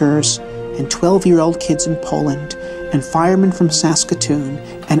bankers and 12-year-old kids in Poland and firemen from Saskatoon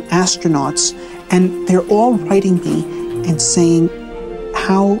and astronauts, and they're all writing me and saying,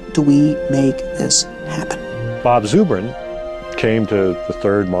 how do we make this happen? Bob Zubrin came to the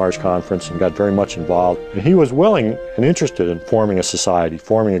third Mars conference and got very much involved. And he was willing and interested in forming a society,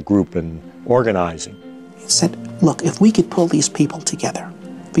 forming a group and organizing. He said, look, if we could pull these people together,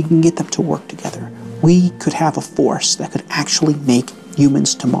 if we can get them to work together, we could have a force that could actually make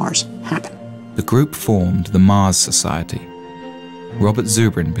humans to Mars happen. The group formed the Mars Society. Robert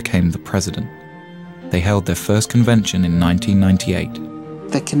Zubrin became the president. They held their first convention in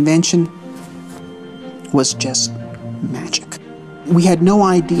 1998. The convention was just magic. We had no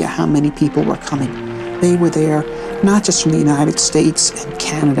idea how many people were coming. They were there not just from the United States and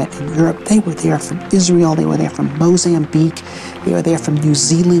Canada and Europe. They were there from Israel. They were there from Mozambique. They were there from New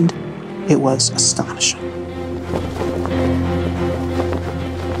Zealand. It was astonishing.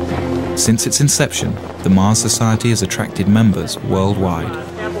 Since its inception, the Mars Society has attracted members worldwide.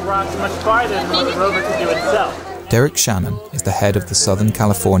 Derek Shannon is the head of the Southern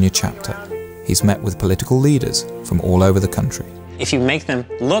California chapter. He's met with political leaders from all over the country. If you make them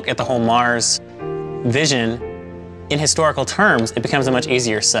look at the whole Mars vision in historical terms, it becomes a much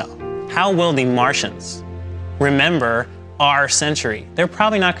easier sell. How will the Martians remember our century? They're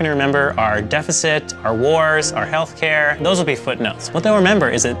probably not going to remember our deficit, our wars, our healthcare. Those will be footnotes. What they'll remember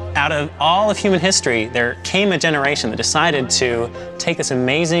is that out of all of human history, there came a generation that decided to take this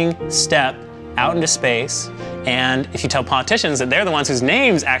amazing step out into space. And if you tell politicians that they're the ones whose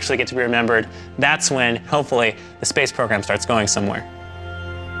names actually get to be remembered, that's when, hopefully, the space program starts going somewhere.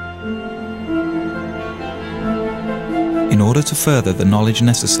 In order to further the knowledge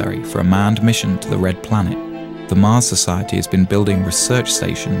necessary for a manned mission to the Red Planet, the Mars Society has been building research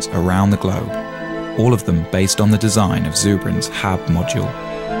stations around the globe, all of them based on the design of Zubrin's HAB module.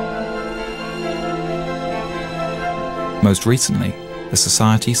 Most recently, the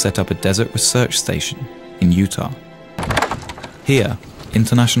Society set up a desert research station in Utah. Here,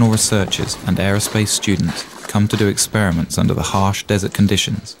 international researchers and aerospace students come to do experiments under the harsh desert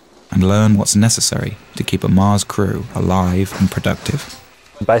conditions and learn what's necessary to keep a Mars crew alive and productive.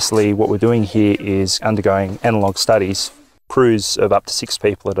 Basically, what we're doing here is undergoing analog studies. Crews of up to 6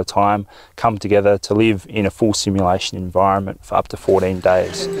 people at a time come together to live in a full simulation environment for up to 14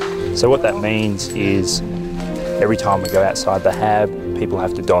 days. So what that means is every time we go outside the HAB, people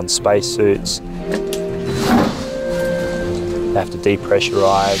have to don spacesuits. They have to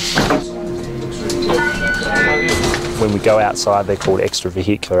depressurize. When we go outside, they're called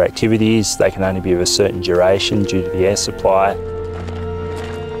extravehicular activities. They can only be of a certain duration due to the air supply.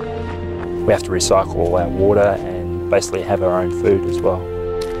 We have to recycle all our water and basically have our own food as well.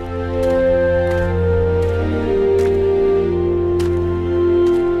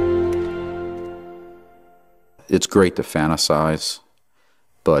 It's great to fantasize,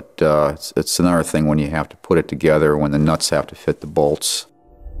 but it's another thing when you have to put it together, when the nuts have to fit the bolts.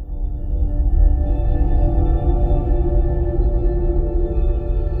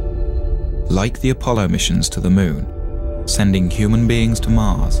 Like the Apollo missions to the Moon, sending human beings to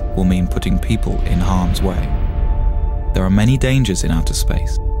Mars will mean putting people in harm's way. There are many dangers in outer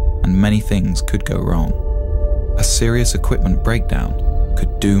space, and many things could go wrong. A serious equipment breakdown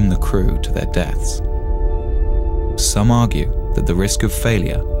could doom the crew to their deaths. Some argue that the risk of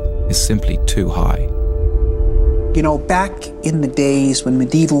failure is simply too high. You know, back in the days when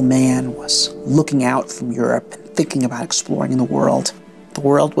medieval man was looking out from Europe and thinking about exploring the world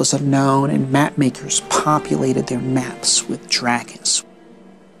was unknown, and map makers populated their maps with dragons.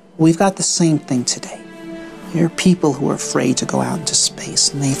 We've got the same thing today. There are people who are afraid to go out into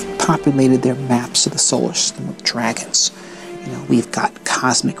space, and they've populated their maps of the solar system with dragons. You know, we've got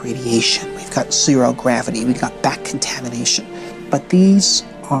cosmic radiation, we've got zero gravity, we've got back contamination. But these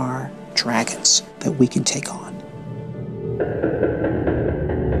are dragons that we can take on.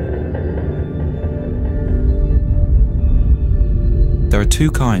 There are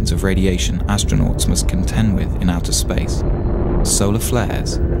two kinds of radiation astronauts must contend with in outer space: solar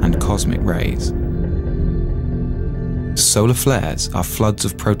flares and cosmic rays. Solar flares are floods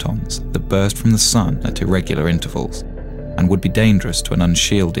of protons that burst from the sun at irregular intervals and would be dangerous to an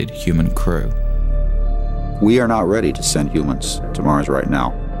unshielded human crew. We are not ready to send humans to Mars right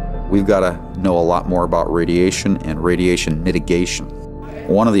now. We've got to know a lot more about radiation and radiation mitigation.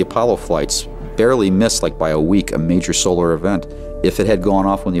 One of the Apollo flights barely missed, like by a week, a major solar event. If it had gone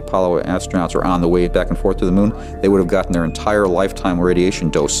off when the Apollo astronauts were on the way back and forth to the moon, they would have gotten their entire lifetime radiation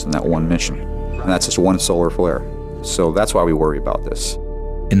dose in that one mission. And that's just one solar flare. So that's why we worry about this.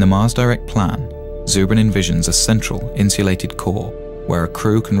 In the Mars Direct plan, Zubrin envisions a central, insulated core where a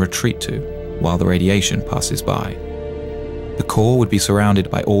crew can retreat to while the radiation passes by. The core would be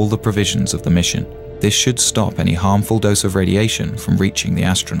surrounded by all the provisions of the mission. This should stop any harmful dose of radiation from reaching the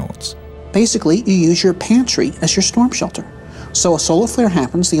astronauts. Basically, you use your pantry as your storm shelter. So a solar flare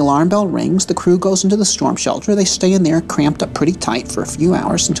happens, the alarm bell rings, the crew goes into the storm shelter, they stay in there cramped up pretty tight for a few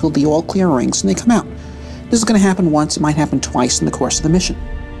hours until the all clear rings and they come out. This is going to happen once, it might happen twice in the course of the mission.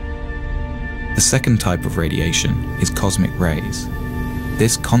 The second type of radiation is cosmic rays.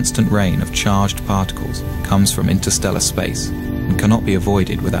 This constant rain of charged particles comes from interstellar space and cannot be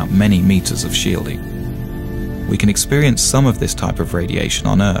avoided without many meters of shielding. We can experience some of this type of radiation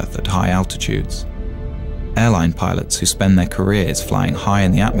on Earth at high altitudes. Airline pilots who spend their careers flying high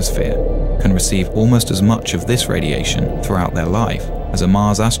in the atmosphere can receive almost as much of this radiation throughout their life as a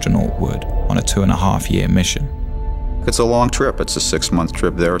Mars astronaut would on a 2.5-year mission. It's a long trip. It's a 6-month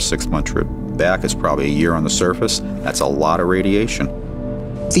trip there, a 6-month trip back. It's probably a year on the surface. That's a lot of radiation.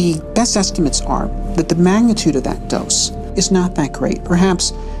 The best estimates are that the magnitude of that dose is not that great,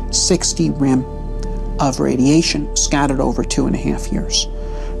 perhaps 60 rem of radiation scattered over 2.5 years.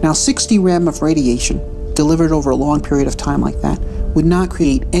 Now, 60 rem of radiation delivered over a long period of time like that would not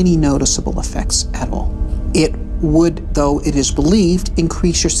create any noticeable effects at all. It would, though it is believed,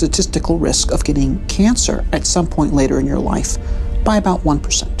 increase your statistical risk of getting cancer at some point later in your life by about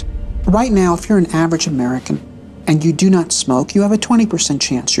 1%. Right now, if you're an average American and you do not smoke, you have a 20%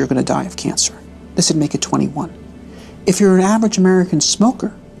 chance you're going to die of cancer. This would make it 21. If you're an average American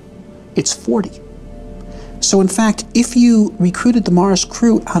smoker, it's 40. So in fact, if you recruited the Mars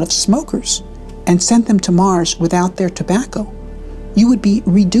crew out of smokers and sent them to Mars without their tobacco, you would be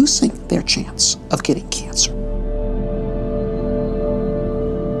reducing their chance of getting cancer.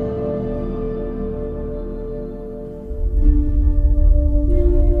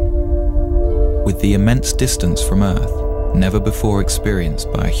 With the immense distance from Earth, never before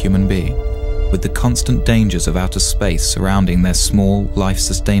experienced by a human being, with the constant dangers of outer space surrounding their small,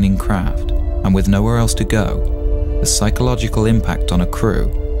 life-sustaining craft, and with nowhere else to go, the psychological impact on a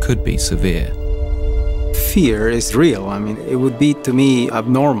crew could be severe. Fear is real. I mean, it would be, to me,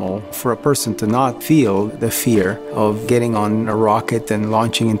 abnormal for a person to not feel the fear of getting on a rocket and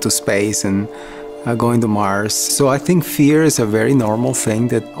launching into space and going to Mars. So I think fear is a very normal thing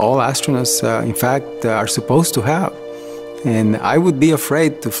that all astronauts, in fact, are supposed to have. And I would be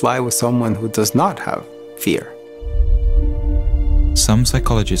afraid to fly with someone who does not have fear. Some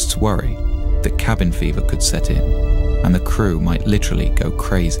psychologists worry that cabin fever could set in, and the crew might literally go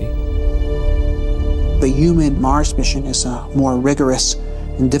crazy. The human Mars mission is a more rigorous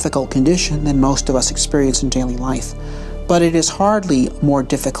and difficult condition than most of us experience in daily life. But it is hardly a more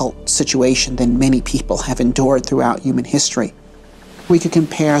difficult situation than many people have endured throughout human history. We could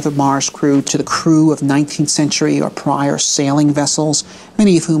compare the Mars crew to the crew of 19th century or prior sailing vessels,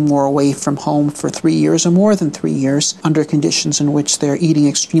 many of whom were away from home for 3 years or more than 3 years, under conditions in which they're eating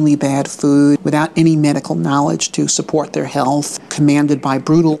extremely bad food, without any medical knowledge to support their health, commanded by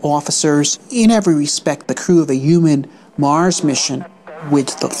brutal officers. In every respect, the crew of a human Mars mission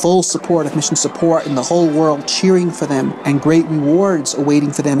with the full support of mission support and the whole world cheering for them and great rewards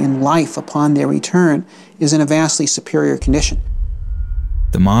awaiting for them in life upon their return, is in a vastly superior condition.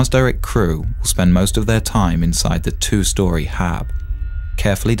 The Mars Direct crew will spend most of their time inside the two-story hab,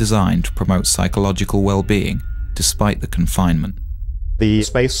 carefully designed to promote psychological well-being despite the confinement. The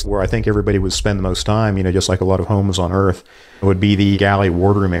space where I think everybody would spend the most time, just like a lot of homes on Earth, would be the galley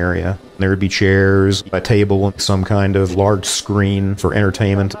wardroom area. There would be chairs, a table, some kind of large screen for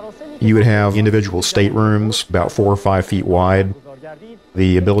entertainment. You would have individual staterooms about 4 or 5 feet wide.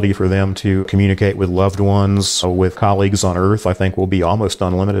 The ability for them to communicate with loved ones, with colleagues on Earth, I think will be almost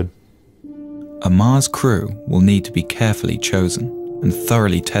unlimited. A Mars crew will need to be carefully chosen and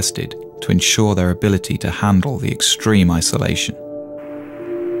thoroughly tested to ensure their ability to handle the extreme isolation.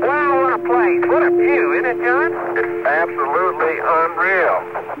 Wow, what a place. What a view, isn't it, John? It's absolutely unreal.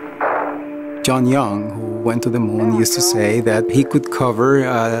 John Young, who went to the moon, used to say that he could cover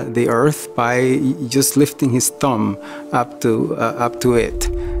the Earth by just lifting his thumb up to it.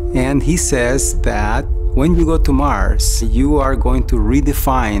 And he says that when you go to Mars, you are going to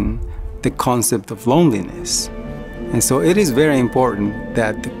redefine the concept of loneliness. And so it is very important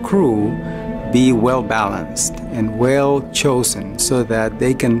that the crew be well balanced and well chosen so that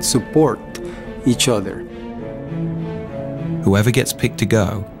they can support each other. Whoever gets picked to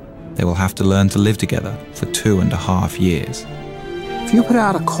go, they will have to learn to live together for 2.5 years. If you put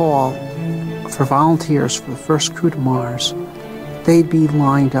out a call for volunteers for the first crew to Mars, they'd be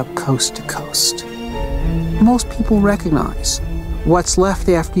lined up coast to coast. Most people recognize what's left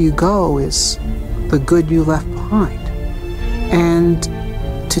after you go is the good you left behind. And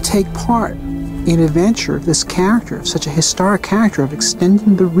to take part in an adventure of this character, of such a historic character, of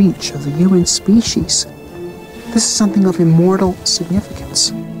extending the reach of the human species, this is something of immortal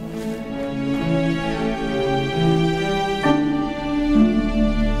significance.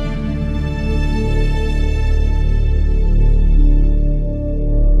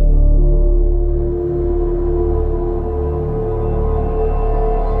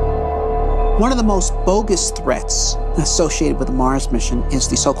 One of the most bogus threats associated with the Mars mission is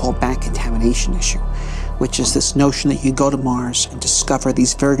the so-called back contamination issue, which is this notion that you go to Mars and discover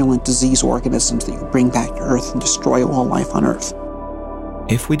these virulent disease organisms that you bring back to Earth and destroy all life on Earth.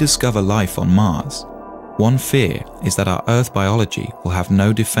 If we discover life on Mars, one fear is that our Earth biology will have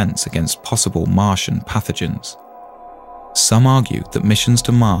no defense against possible Martian pathogens. Some argue that missions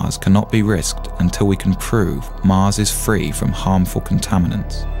to Mars cannot be risked until we can prove Mars is free from harmful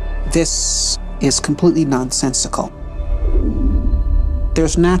contaminants. This is completely nonsensical.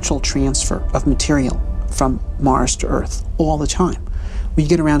 There's natural transfer of material from Mars to Earth all the time. We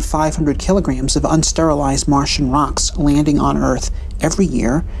get around 500 kilograms of unsterilized Martian rocks landing on Earth every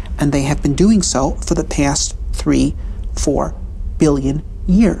year, and they have been doing so for the past 3-4 billion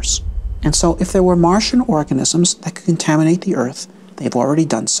years. And so if there were Martian organisms that could contaminate the Earth, they've already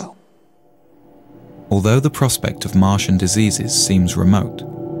done so. Although the prospect of Martian diseases seems remote,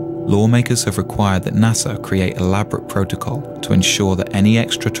 lawmakers have required that NASA create elaborate protocol to ensure that any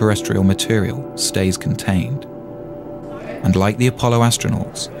extraterrestrial material stays contained. And like the Apollo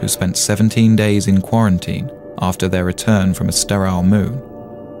astronauts, who spent 17 days in quarantine after their return from a sterile moon,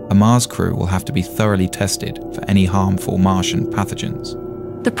 a Mars crew will have to be thoroughly tested for any harmful Martian pathogens.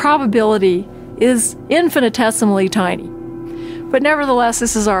 The probability is infinitesimally tiny. But nevertheless,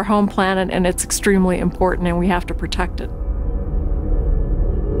 this is our home planet and it's extremely important and we have to protect it.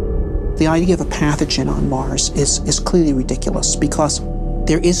 The idea of a pathogen on Mars is clearly ridiculous because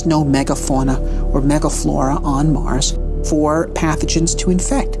there is no megafauna or megaflora on Mars for pathogens to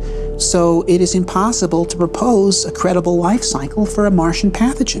infect. So it is impossible to propose a credible life cycle for a Martian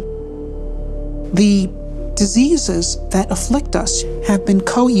pathogen. The diseases that afflict us have been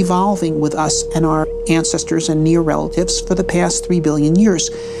co-evolving with us and our ancestors and near relatives for the past 3 billion years,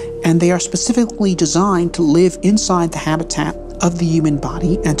 and they are specifically designed to live inside the habitat of the human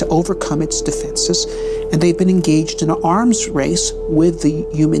body and to overcome its defenses, and they've been engaged in an arms race with the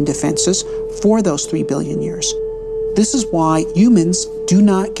human defenses for those 3 billion years. This is why humans do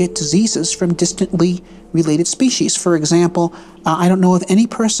not get diseases from distantly related species. For example, I don't know of any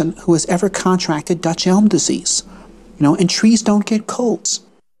person who has ever contracted Dutch elm disease, and trees don't get colds.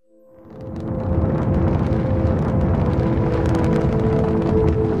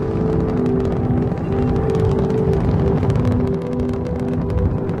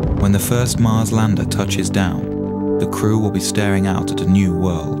 When the first Mars lander touches down, the crew will be staring out at a new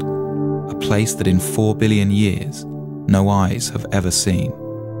world, a place that in 4 billion years, no eyes have ever seen.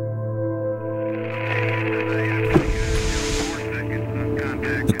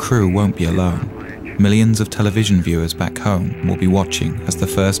 The crew won't be alone. millions of television viewers back home will be watching as the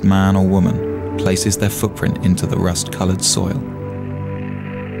first man or woman places their footprint into the rust-colored soil.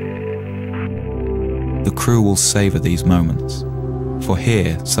 The crew will savor these moments, for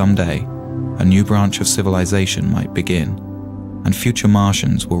here, someday, a new branch of civilization might begin, and future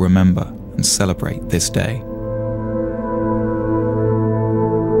Martians will remember and celebrate this day.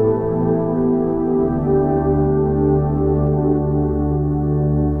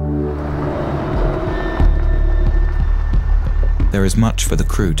 There is much for the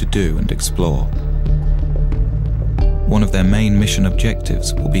crew to do and explore. One of their main mission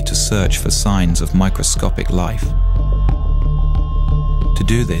objectives will be to search for signs of microscopic life. To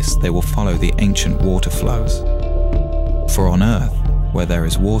do this, they will follow the ancient water flows. For on Earth, where there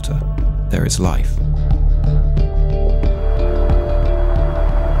is water, there is life.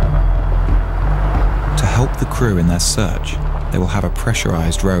 To help the crew in their search, they will have a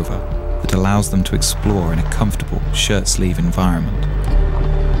pressurized rover that allows them to explore in a comfortable shirt-sleeve environment.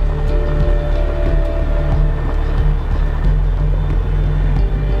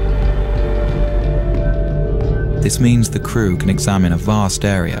 This means the crew can examine a vast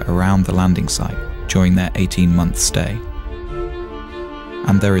area around the landing site during their 18-month stay.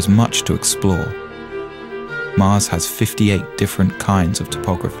 And there is much to explore. Mars has 58 different kinds of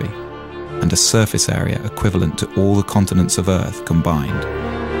topography and a surface area equivalent to all the continents of Earth combined.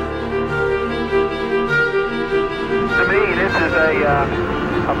 To me, this is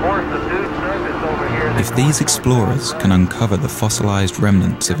a more subdued surface over here. If these explorers can uncover the fossilized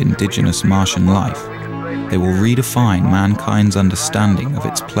remnants of indigenous Martian life, they will redefine mankind's understanding of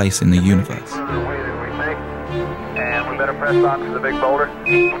its place in the universe. And we better press on to the big boulder.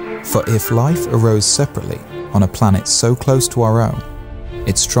 For if life arose separately on a planet so close to our own,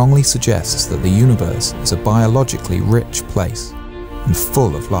 it strongly suggests that the universe is a biologically rich place and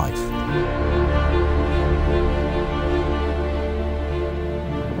full of life.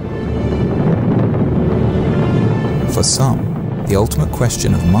 For some, the ultimate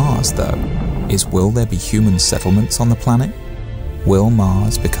question of Mars, though, is will there be human settlements on the planet? Will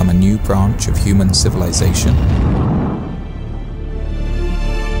Mars become a new branch of human civilization?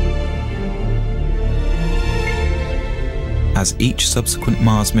 As each subsequent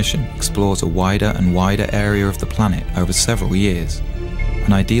Mars mission explores a wider and wider area of the planet over several years,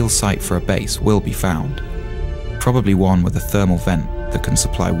 an ideal site for a base will be found, probably one with a thermal vent that can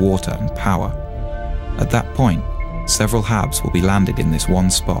supply water and power. At that point, several HABs will be landed in this one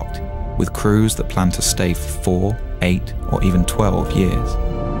spot, with crews that plan to stay for 4, 8, or even 12 years.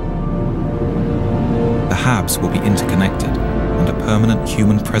 The HABs will be interconnected, and a permanent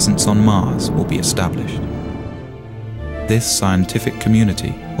human presence on Mars will be established. This scientific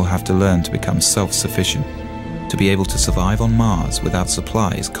community will have to learn to become self-sufficient, to be able to survive on Mars without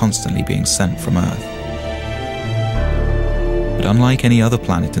supplies constantly being sent from Earth. But unlike any other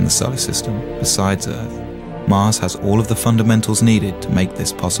planet in the solar system besides Earth, Mars has all of the fundamentals needed to make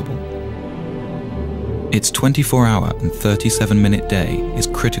this possible. Its 24-hour and 37-minute day is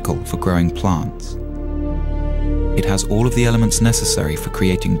critical for growing plants. It has all of the elements necessary for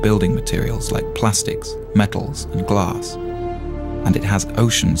creating building materials like plastics, metals, and glass. And it has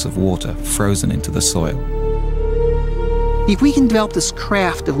oceans of water frozen into the soil. If we can develop this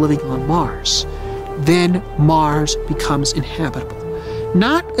craft of living on Mars, then Mars becomes inhabitable.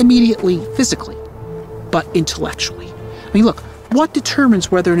 Not immediately physically, but intellectually. I mean, look, what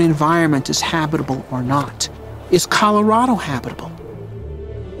determines whether an environment is habitable or not? Is Colorado habitable?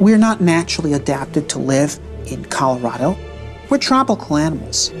 We're not naturally adapted to live in Colorado. We're tropical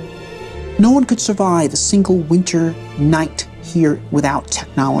animals. No one could survive a single winter night here without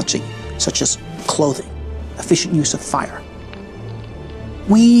technology, such as clothing, efficient use of fire.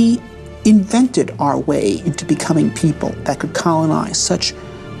 We invented our way into becoming people that could colonize such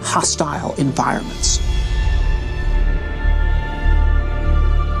hostile environments.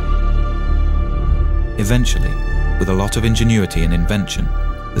 Eventually, with a lot of ingenuity and invention,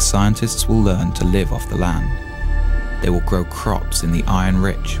 the scientists will learn to live off the land. They will grow crops in the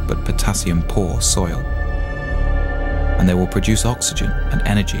iron-rich but potassium-poor soil. And they will produce oxygen and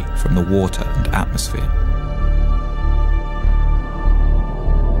energy from the water and atmosphere.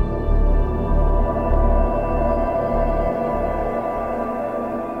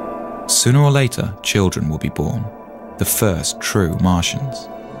 Sooner or later, children will be born, the first true Martians.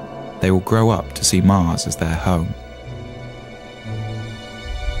 They will grow up to see Mars as their home.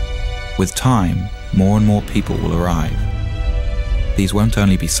 With time, more and more people will arrive. These won't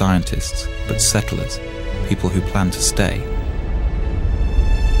only be scientists, but settlers, people who plan to stay.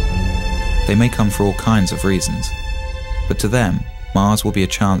 They may come for all kinds of reasons, but to them, Mars will be a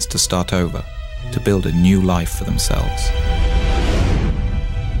chance to start over, to build a new life for themselves.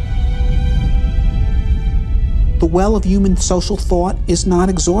 The well of human social thought is not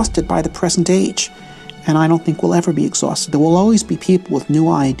exhausted by the present age, and I don't think will ever be exhausted. There will always be people with new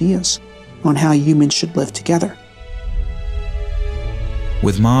ideas on how humans should live together.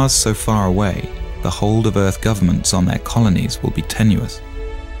 With Mars so far away, the hold of Earth governments on their colonies will be tenuous.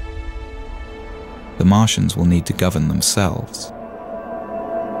 The Martians will need to govern themselves.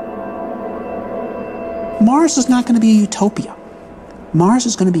 Mars is not going to be a utopia. Mars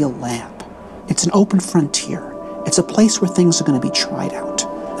is going to be a lab. It's an open frontier. It's a place where things are going to be tried out.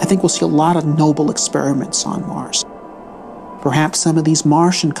 I think we'll see a lot of noble experiments on Mars. Perhaps some of these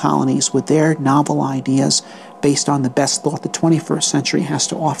Martian colonies, with their novel ideas based on the best thought the 21st century has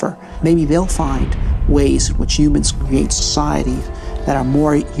to offer, maybe they'll find ways in which humans create societies that are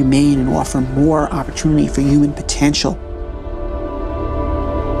more humane and offer more opportunity for human potential.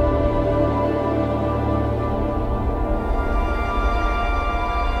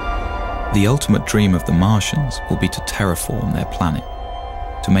 The ultimate dream of the Martians will be to terraform their planet,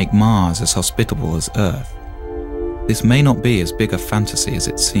 to make Mars as hospitable as Earth. This may not be as big a fantasy as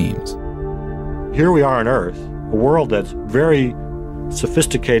it seems. Here we are on Earth, a world that's very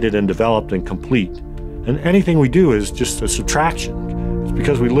sophisticated and developed and complete. And anything we do is just a subtraction. It's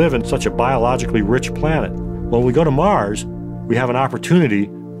because we live in such a biologically rich planet. When we go to Mars, we have an opportunity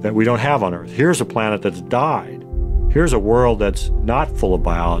that we don't have on Earth. Here's a planet that's died. Here's a world that's not full of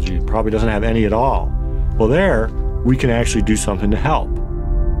biology, it probably doesn't have any at all. Well, there, we can actually do something to help.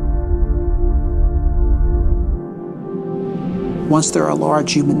 Once there are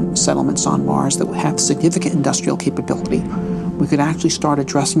large human settlements on Mars that will have significant industrial capability, we could actually start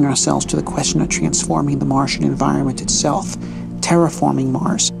addressing ourselves to the question of transforming the Martian environment itself, terraforming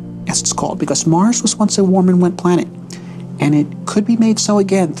Mars, as it's called, because Mars was once a warm and wet planet, and it could be made so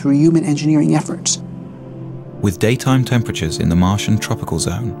again through human engineering efforts. With daytime temperatures in the Martian tropical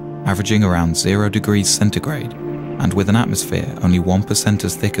zone averaging around 0 degrees centigrade, and with an atmosphere only 1%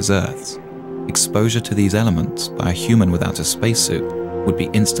 as thick as Earth's, exposure to these elements by a human without a spacesuit would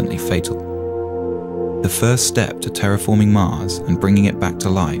be instantly fatal. The first step to terraforming Mars and bringing it back to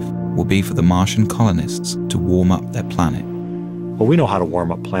life will be for the Martian colonists to warm up their planet. Well, we know how to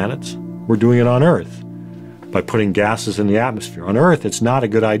warm up planets. We're doing it on Earth by putting gases in the atmosphere. On Earth, it's not a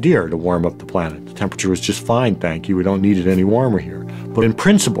good idea to warm up the planet. The temperature was just fine, thank you. We don't need it any warmer here. But in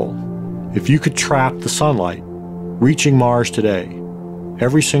principle, if you could trap the sunlight reaching Mars today,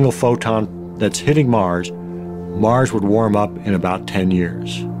 every single photon that's hitting Mars, Mars would warm up in about 10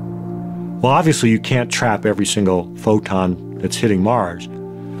 years. Well, obviously you can't trap every single photon that's hitting Mars,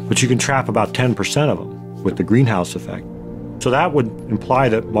 but you can trap about 10% of them with the greenhouse effect. So that would imply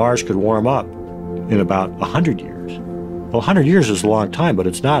that Mars could warm up in about 100 years. Well, 100 years is a long time, but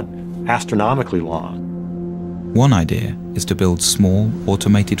it's not astronomically long. One idea is to build small,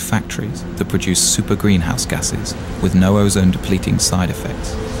 automated factories that produce super greenhouse gases with no ozone-depleting side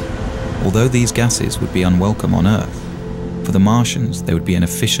effects. Although these gases would be unwelcome on Earth, for the Martians they would be an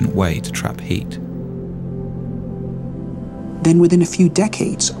efficient way to trap heat. Then within a few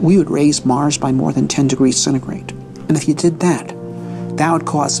decades, we would raise Mars by more than 10 degrees centigrade. And if you did that, that would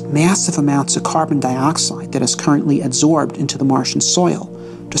cause massive amounts of carbon dioxide that is currently absorbed into the Martian soil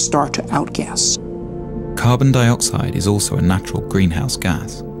to start to outgas. Carbon dioxide is also a natural greenhouse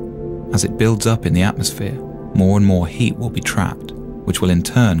gas. As it builds up in the atmosphere, more and more heat will be trapped, which will in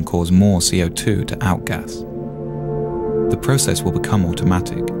turn cause more CO2 to outgas. The process will become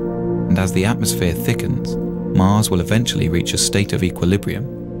automatic, and as the atmosphere thickens, Mars will eventually reach a state of equilibrium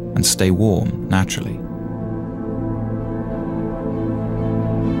and stay warm naturally.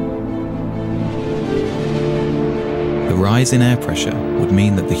 The rise in air pressure would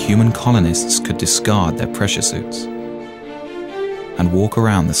mean that the human colonists could discard their pressure suits and walk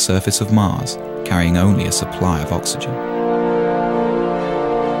around the surface of Mars carrying only a supply of oxygen.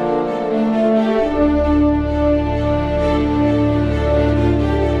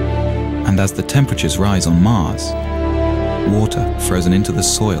 And as the temperatures rise on Mars, water frozen into the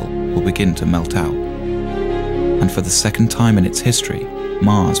soil will begin to melt out. And for the second time in its history,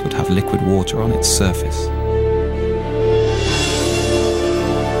 Mars would have liquid water on its surface.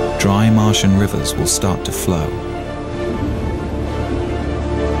 Dry Martian rivers will start to flow.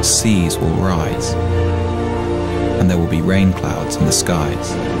 Seas will rise, and there will be rain clouds in the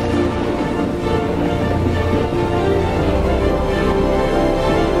skies.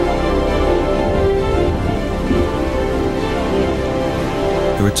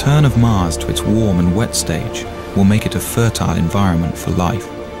 The return of Mars to its warm and wet stage will make it a fertile environment for life.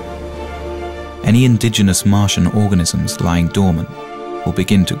 Any indigenous Martian organisms lying dormant will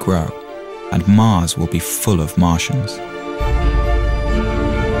begin to grow, and Mars will be full of Martians.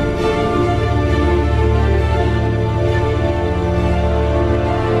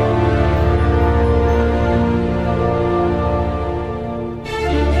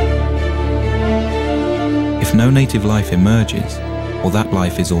 If no native life emerges, or that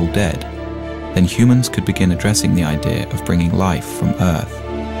life is all dead, then humans could begin addressing the idea of bringing life from Earth.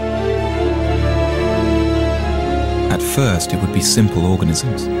 At first, it would be simple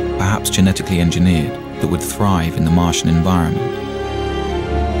organisms, perhaps genetically engineered, that would thrive in the Martian environment.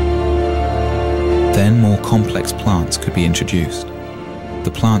 Then more complex plants could be introduced.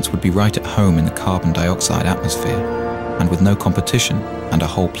 The plants would be right at home in the carbon dioxide atmosphere, and with no competition and a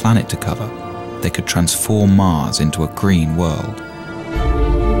whole planet to cover, they could transform Mars into a green world.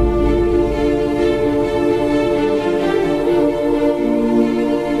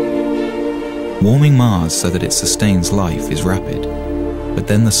 Warming Mars so that it sustains life is rapid, but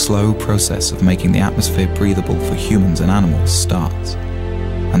then the slow process of making the atmosphere breathable for humans and animals starts,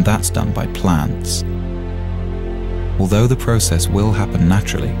 and that's done by plants. Although the process will happen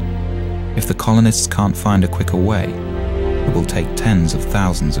naturally, if the colonists can't find a quicker way, it will take tens of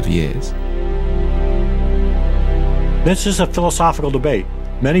thousands of years. This is a philosophical debate.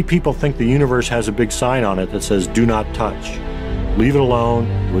 Many people think the universe has a big sign on it that says, "Do not touch. Leave it alone.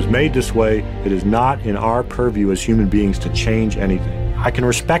 It was made this way. It is not in our purview as human beings to change anything." I can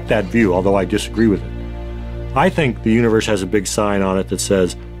respect that view, although I disagree with it. I think the universe has a big sign on it that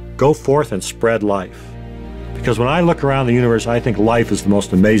says, "Go forth and spread life." Because when I look around the universe, I think life is the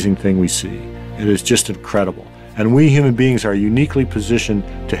most amazing thing we see. It is just incredible. And we human beings are uniquely positioned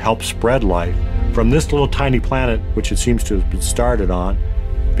to help spread life from this little tiny planet, which it seems to have been started on,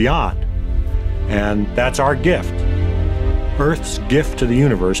 beyond. And that's our gift. Earth's gift to the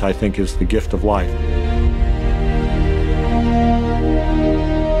universe, I think, is the gift of life.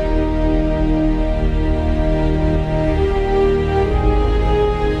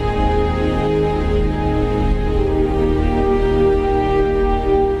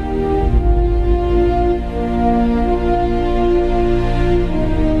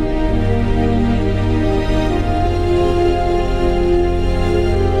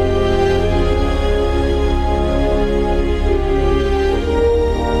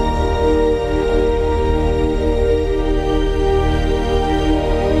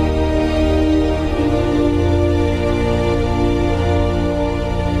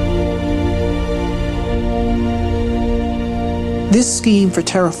 This scheme for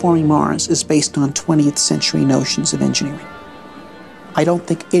terraforming Mars is based on 20th century notions of engineering. I don't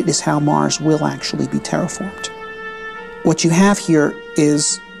think it is how Mars will actually be terraformed. What you have here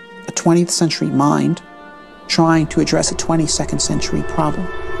is a 20th century mind trying to address a 22nd century problem.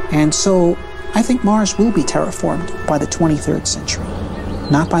 And so I think Mars will be terraformed by the 23rd century,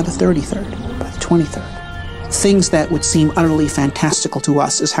 not by the 33rd, by the 23rd. Things that would seem utterly fantastical to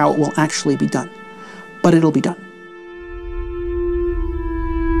us is how it will actually be done. But it'll be done.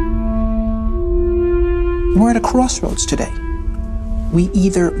 We're at a crossroads today. We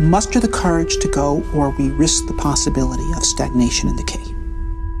either muster the courage to go or we risk the possibility of stagnation and decay.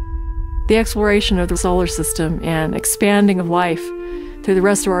 The exploration of the solar system and expanding of life through the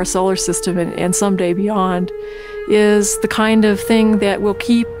rest of our solar system and someday beyond is the kind of thing that will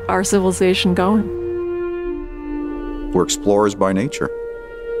keep our civilization going. We're explorers by nature.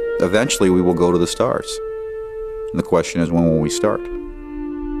 Eventually we will go to the stars. And the question is, when will we start?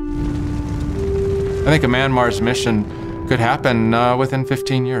 I think a manned-Mars mission could happen within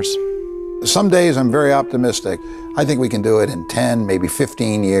 15 years. Some days I'm very optimistic. I think we can do it in 10, maybe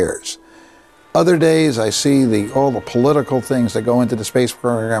 15 years. Other days I see all the political things that go into the space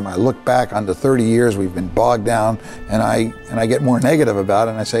program. I look back on the 30 years we've been bogged down, and I get more negative about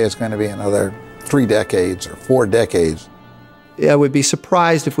it, and I say it's going to be another 3 decades or 4 decades. I would be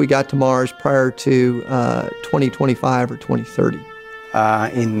surprised if we got to Mars prior to 2025 or 2030.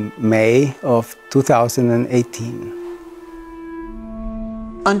 In May of 2018.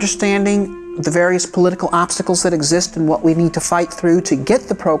 Understanding the various political obstacles that exist and what we need to fight through to get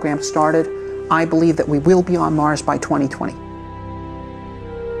the program started, I believe that we will be on Mars by 2020.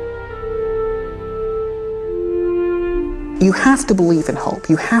 You have to believe in hope.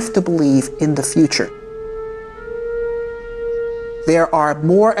 You have to believe in the future. There are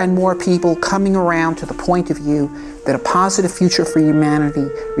more and more people coming around to the point of view that a positive future for humanity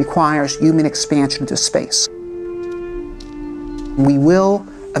requires human expansion into space. We will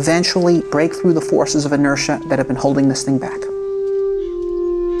eventually break through the forces of inertia that have been holding this thing back.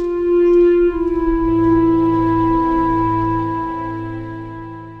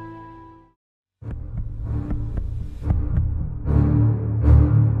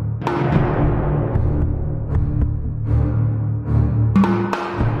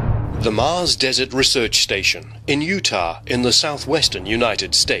 The Mars Desert Research Station in Utah in the southwestern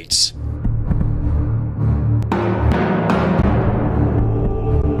United States.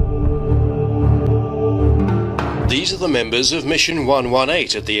 These are the members of Mission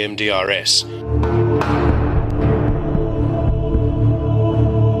 118 at the MDRS.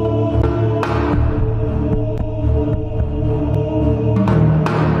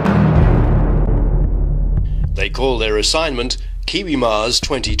 They call their assignment Kiwi Mars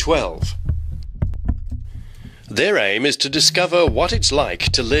 2012. Their aim is to discover what it's like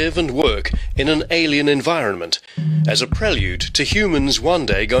to live and work in an alien environment as a prelude to humans one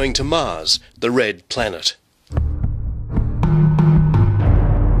day going to Mars, the red planet.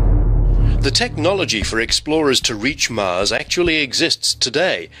 The technology for explorers to reach Mars actually exists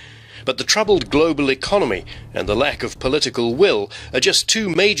today, but the troubled global economy and the lack of political will are just two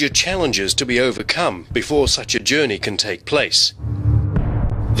major challenges to be overcome before such a journey can take place.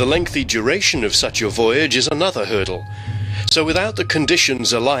 The lengthy duration of such a voyage is another hurdle. So without the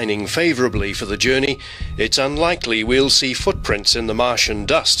conditions aligning favorably for the journey, it's unlikely we'll see footprints in the Martian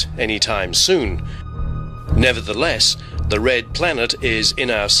dust anytime soon. Nevertheless, the red planet is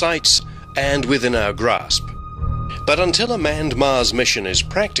in our sights and within our grasp. But until a manned Mars mission is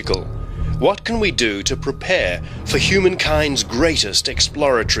practical, what can we do to prepare for humankind's greatest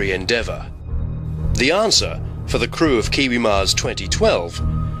exploratory endeavor? The answer for the crew of Kiwi Mars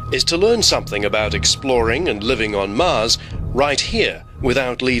 2012 is to learn something about exploring and living on Mars right here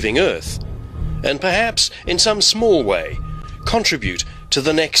without leaving Earth, and perhaps in some small way contribute to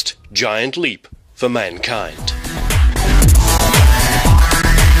the next giant leap for mankind.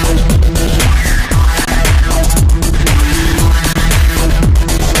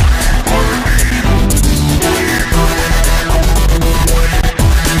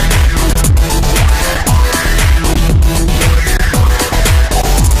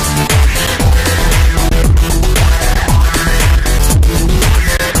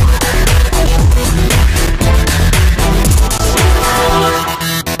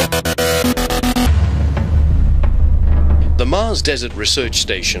 The Mars Desert Research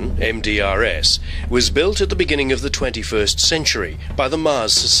Station, MDRS, was built at the beginning of the 21st century by the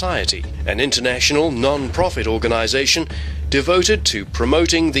Mars Society, an international non-profit organization devoted to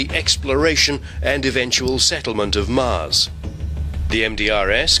promoting the exploration and eventual settlement of Mars. The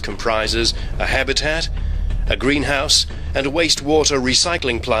MDRS comprises a habitat, a greenhouse, and a wastewater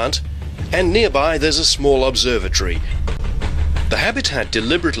recycling plant, and nearby there's a small observatory. The habitat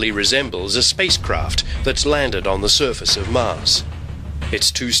deliberately resembles a spacecraft that's landed on the surface of Mars. It's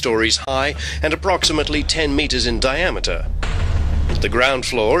 2 stories high and approximately 10 meters in diameter. The ground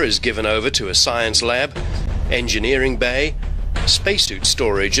floor is given over to a science lab, engineering bay, spacesuit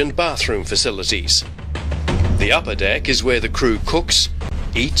storage and bathroom facilities. The upper deck is where the crew cooks,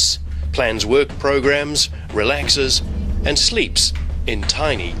 eats, plans work programs, relaxes, and sleeps in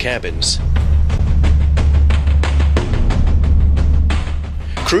tiny cabins.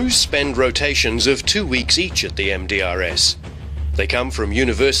 Crews spend rotations of 2 weeks each at the MDRS. They come from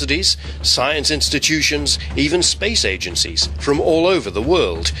universities, science institutions, even space agencies from all over the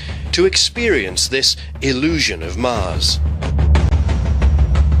world to experience this illusion of Mars.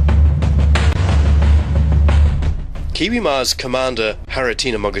 Kiwi Mars Commander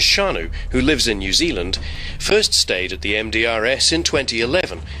Haratina Mogashanu, who lives in New Zealand, first stayed at the MDRS in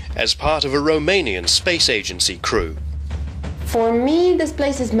 2011 as part of a Romanian space agency crew. For me, this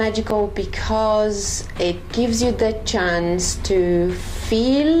place is magical because it gives you the chance to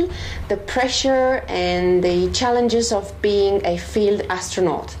feel the pressure and the challenges of being a field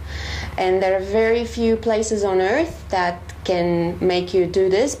astronaut. And there are very few places on Earth that can make you do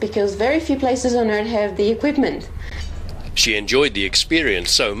this because very few places on Earth have the equipment. She enjoyed the experience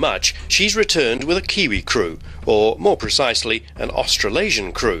so much, she's returned with a Kiwi crew, or more precisely, an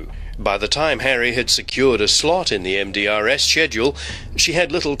Australasian crew. By the time Harry had secured a slot in the MDRS schedule, she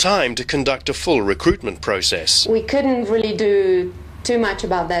had little time to conduct a full recruitment process. We couldn't really do too much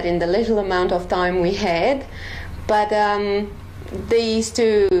about that in the little amount of time we had, but these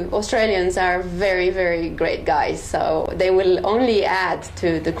 2 Australians are very, very great guys, so they will only add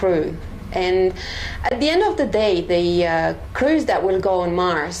to the crew. And at the end of the day, the crews that will go on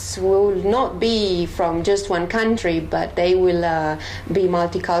Mars will not be from just one country, but they will be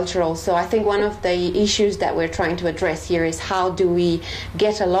multicultural. So I think one of the issues that we're trying to address here is how do we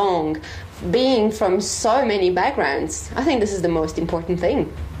get along, being from so many backgrounds. I think this is the most important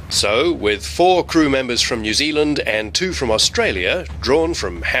thing. So, with 4 crew members from New Zealand and 2 from Australia, drawn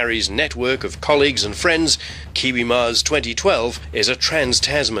from Harry's network of colleagues and friends, Kiwi Mars 2012 is a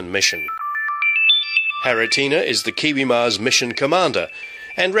trans-Tasman mission. Haratina is the Kiwi Mars mission commander,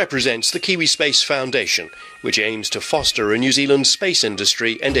 and represents the Kiwi Space Foundation, which aims to foster a New Zealand space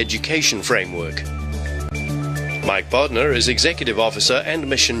industry and education framework. Mike Bodner is Executive Officer and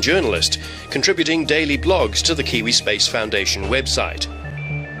Mission Journalist, contributing daily blogs to the Kiwi Space Foundation website.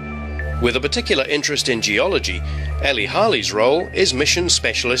 With a particular interest in geology, Ellie Harley's role is Mission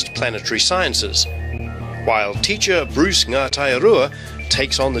Specialist Planetary Sciences, while teacher Bruce Ngātairua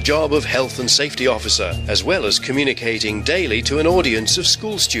takes on the job of Health and Safety Officer, as well as communicating daily to an audience of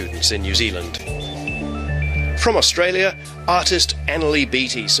school students in New Zealand. From Australia, artist Annalie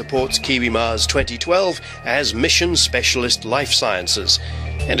Beattie supports Kiwi Mars 2012 as Mission Specialist Life Sciences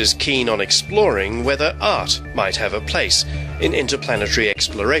and is keen on exploring whether art might have a place in interplanetary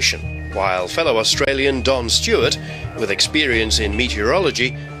exploration, while fellow Australian Don Stewart, with experience in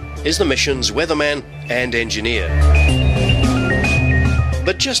meteorology, is the mission's weatherman and engineer.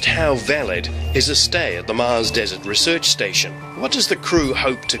 But just how valid is a stay at the Mars Desert Research Station? What does the crew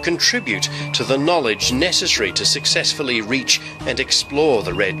hope to contribute to the knowledge necessary to successfully reach and explore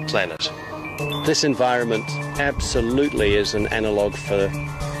the Red Planet? This environment absolutely is an analogue for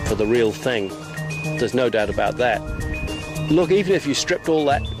the real thing. There's no doubt about that. Look, even if you stripped all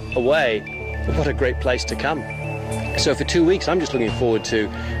that away, what a great place to come. So for 2 weeks, I'm just looking forward to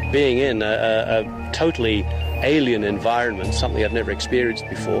being in a totally alien environment, something I've never experienced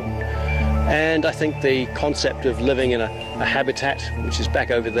before. And I think the concept of living in a habitat, which is back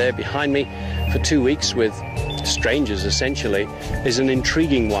over there behind me, for 2 weeks with strangers essentially, is an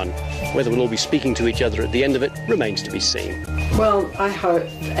intriguing one. Whether we'll all be speaking to each other at the end of it remains to be seen. Well, I hope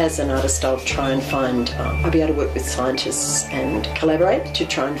as an artist I'll try and find, I'll be able to work with scientists and collaborate to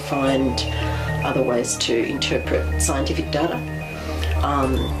try and find other ways to interpret scientific data.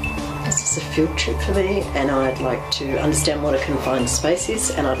 This is a field trip for me, and I'd like to understand what a confined space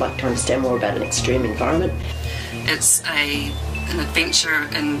is, and I'd like to understand more about an extreme environment. It's an adventure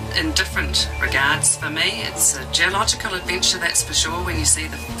in different regards for me. It's a geological adventure, that's for sure. When you see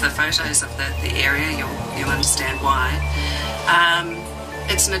the photos of the area, you'll understand why.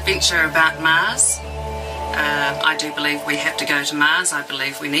 It's an adventure about Mars. I do believe we have to go to Mars. I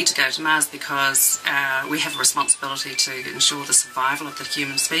believe we need to go to Mars because we have a responsibility to ensure the survival of the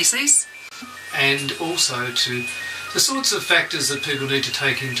human species. And also to the sorts of factors that people need to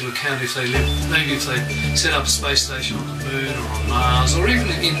take into account if they live, maybe if they set up a space station on the Moon or on Mars, or even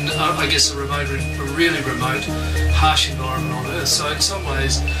in, I guess, a really remote, harsh environment on Earth. So in some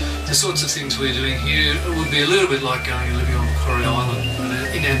ways, the sorts of things we're doing here would be a little bit like going and living on Macquarie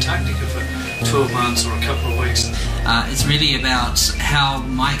Island in Antarctica for 12 months or a couple of weeks. It's really about how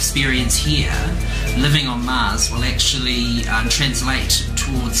my experience here, living on Mars, will actually translate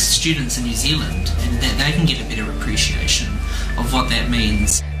towards students in New Zealand, and that they can get a better appreciation of what that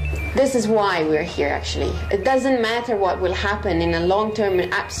means. This is why we're here, actually. It doesn't matter what will happen in the long term.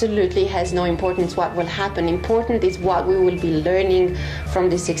 It absolutely has no importance what will happen. Important is what we will be learning from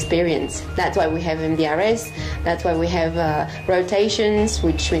this experience. That's why we have MDRS. That's why we have rotations,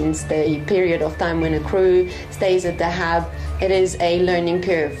 which means the period of time when a crew stays at the hub. It is a learning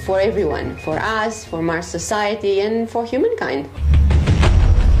curve for everyone, for us, for Mars society, and for humankind.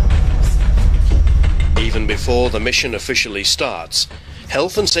 Even before the mission officially starts,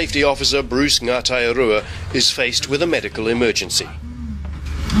 Health and Safety Officer Bruce Ngātairua is faced with a medical emergency.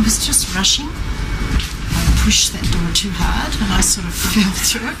 I was just rushing. I pushed that door too hard and I sort of fell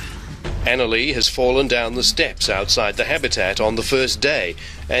through it. Annalie has fallen down the steps outside the habitat on the first day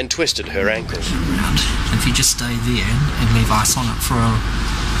and twisted her ankle. If you just stay there and leave ice on it for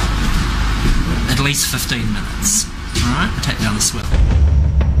at least 15 minutes, all right, take down the swell.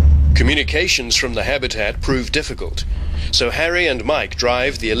 Communications from the habitat prove difficult, so Harry and Mike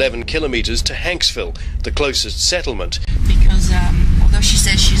drive the 11 kilometres to Hanksville, the closest settlement. Because although she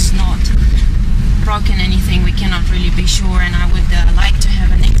says she's not broken anything, we cannot really be sure, and I would like to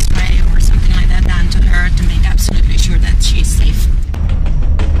have an X-ray or something like that done to her to make absolutely sure that she is safe.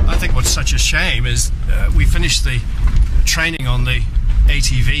 I think what's such a shame is we finished the training on the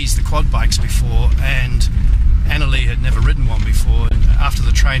ATVs, the quad bikes, before, and Annalie had never ridden one before. And after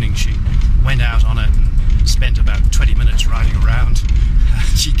the training, she went out on it and spent about 20 minutes riding around.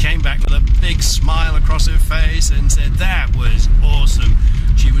 She came back with a big smile across her face and said that was awesome.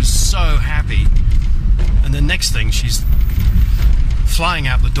 She was so happy. And the next thing, she's flying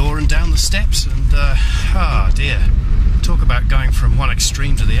out the door and down the steps, and oh dear, talk about going from one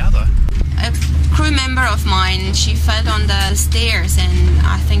extreme to the other. A crew member of mine, she fell on the stairs and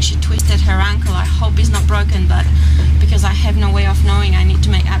I think she twisted her ankle. I hope it's not broken, but because I have no way of knowing, I need to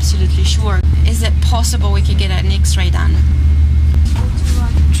make absolutely sure. Is it possible we could get an X-ray done?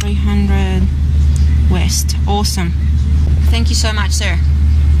 300 west. Awesome. Thank you so much, sir.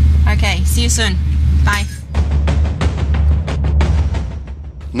 Okay, see you soon. Bye.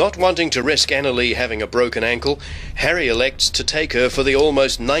 Not wanting to risk Annalee having a broken ankle, Harry elects to take her for the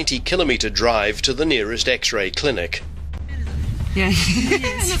almost 90-kilometre drive to the nearest X-ray clinic. Yeah, and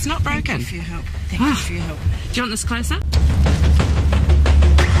it's not broken. Thank you for your help. Thank you for your help. Do you want this closer?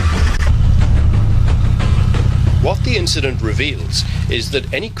 What the incident reveals is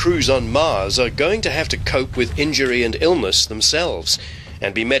that any crews on Mars are going to have to cope with injury and illness themselves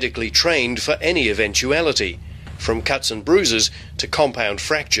and be medically trained for any eventuality, from cuts and bruises to compound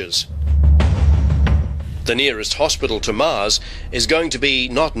fractures. The nearest hospital to Mars is going to be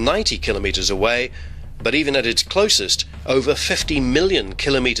not 90 kilometres away, but even at its closest, over 50 million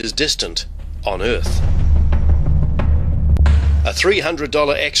kilometres distant on Earth. A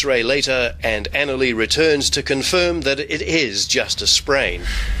 $300 X-ray later, and Annalee returns to confirm that it is just a sprain.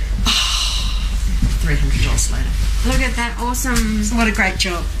 $300 later. Look at that awesome... What a great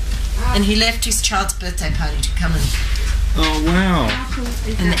job. And he left his child's birthday party to come in. Oh, wow.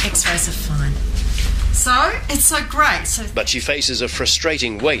 And the X-rays are fine. So, it's so great. But she faces a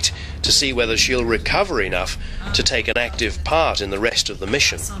frustrating wait to see whether she'll recover enough to take an active part in the rest of the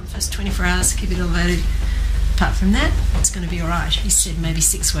mission. So the first 24 hours, keep it elevated. Apart from that, it's going to be all right. He said maybe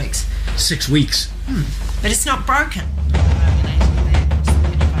 6 weeks. 6 weeks? But it's not broken.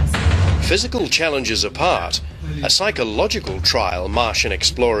 Physical challenges apart, a psychological trial Martian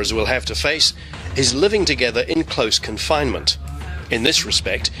explorers will have to face is living together in close confinement. In this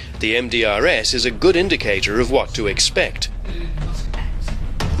respect, the MDRS is a good indicator of what to expect.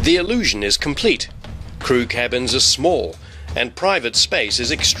 The illusion is complete. Crew cabins are small, and private space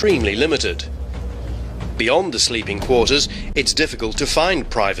is extremely limited. Beyond the sleeping quarters, it's difficult to find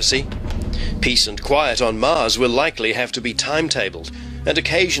privacy. Peace and quiet on Mars will likely have to be timetabled and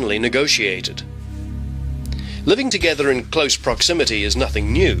occasionally negotiated. Living together in close proximity is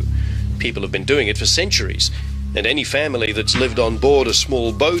nothing new. People have been doing it for centuries, and any family that's lived on board a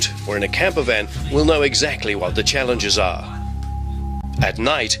small boat or in a camper van will know exactly what the challenges are. At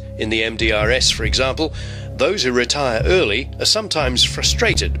night, in the MDRS, for example, those who retire early are sometimes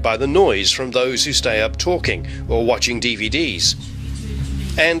frustrated by the noise from those who stay up talking or watching DVDs.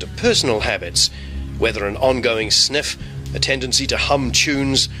 And personal habits, whether an ongoing sniff, a tendency to hum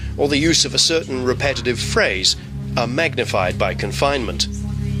tunes, or the use of a certain repetitive phrase, are magnified by confinement.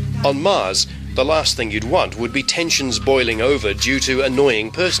 On Mars, the last thing you'd want would be tensions boiling over due to annoying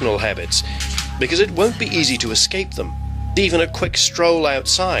personal habits, because it won't be easy to escape them. Even a quick stroll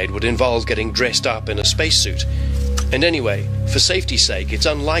outside would involve getting dressed up in a spacesuit. And anyway, for safety's sake, it's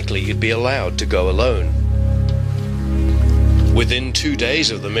unlikely you'd be allowed to go alone. Within 2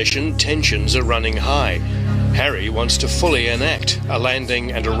 days of the mission, tensions are running high. Harry wants to fully enact a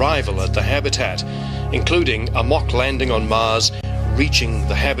landing and arrival at the habitat, including a mock landing on Mars, reaching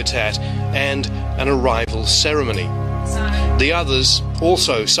the habitat, and an arrival ceremony. The others,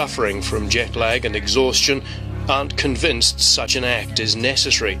 also suffering from jet lag and exhaustion, aren't convinced such an act is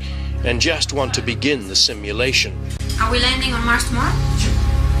necessary and just want to begin the simulation. Are we landing on Mars tomorrow?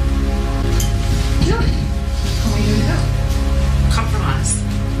 Compromise.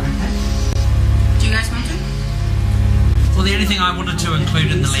 Okay. Do you guys want to? Well, the only thing I wanted to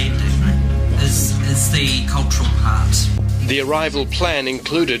include in the landing is the cultural part. The arrival plan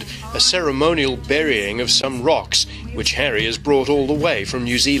included a ceremonial burying of some rocks, which Harry has brought all the way from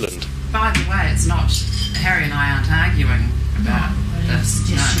New Zealand. By the way, it's not, Harry and I aren't arguing about this.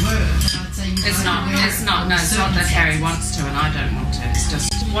 No. It's not that Harry wants to and I don't want to. It's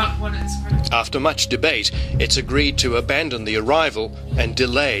just what it's... After much debate, it's agreed to abandon the arrival and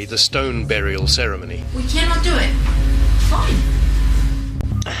delay the stone burial ceremony. We cannot do it. Fine.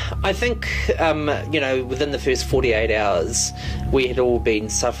 I think, within the first 48 hours, we had all been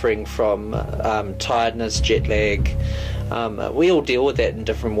suffering from tiredness, jet lag. We all deal with that in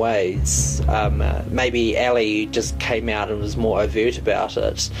different ways. Maybe Ali just came out and was more overt about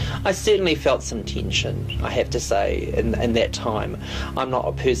it. I certainly felt some tension, I have to say, in that time. I'm not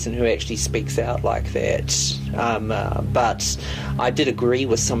a person who actually speaks out like that, but I did agree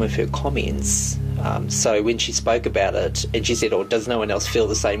with some of her comments. So when she spoke about it and she said, does no one else feel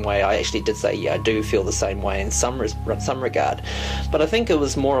the same way? I actually did say, yeah, I do feel the same way in some regard. But I think it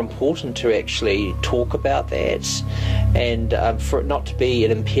was more important to actually talk about that and for it not to be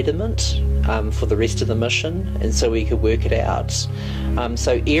an impediment for the rest of the mission, and so we could work it out.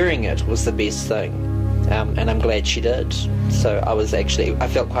 So airing it was the best thing, and I'm glad she did. So I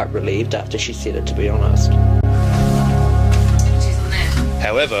felt quite relieved after she said it, to be honest.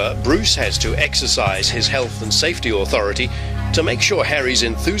 However, Bruce has to exercise his health and safety authority to make sure Harry's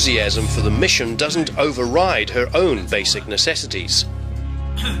enthusiasm for the mission doesn't override her own basic necessities.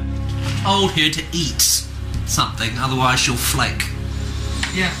 hold her to eat something, otherwise she'll flake.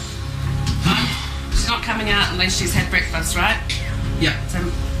 Yeah. She's not coming out unless she's had breakfast, right? Yeah. So,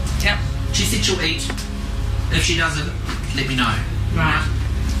 yep. She said she'll eat. If she doesn't, let me know. Right.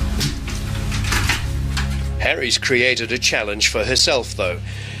 Harry's created a challenge for herself, though.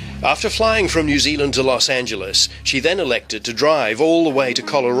 After flying from New Zealand to Los Angeles, she then elected to drive all the way to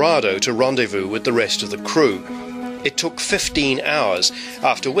Colorado to rendezvous with the rest of the crew. It took 15 hours,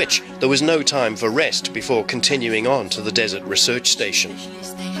 after which there was no time for rest before continuing on to the Desert Research Station.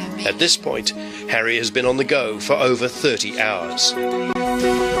 At this point, Harry has been on the go for over 30 hours.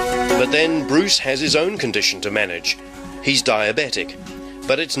 But then Bruce has his own condition to manage. He's diabetic,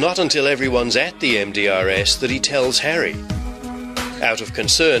 but it's not until everyone's at the MDRS that he tells Harry. Out of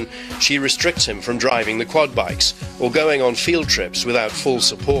concern, she restricts him from driving the quad bikes or going on field trips without full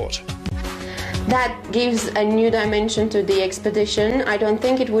support. That gives a new dimension to the expedition. I don't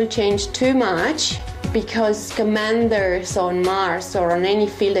think it will change too much because commanders on Mars or on any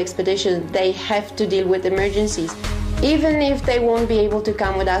field expedition, they have to deal with emergencies. Even if they won't be able to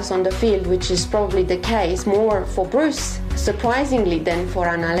come with us on the field, which is probably the case more for Bruce, surprisingly, than for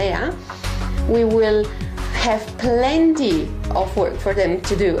Analea, we will have plenty of work for them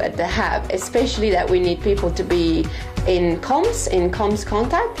to do at the hub, especially that we need people to be in comms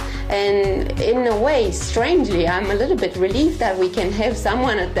contact, and in a way, strangely, I'm a little bit relieved that we can have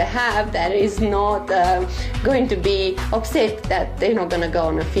someone at the hub that is not going to be upset that they're not going to go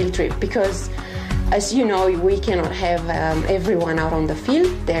on a field trip, because as you know, we cannot have everyone out on the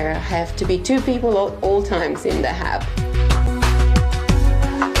field. There have to be 2 people at all times in the hub.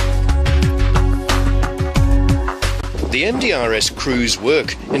 The MDRS crew's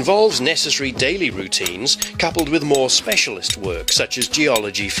work involves necessary daily routines coupled with more specialist work such as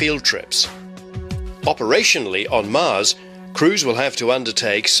geology field trips. Operationally on Mars, crews will have to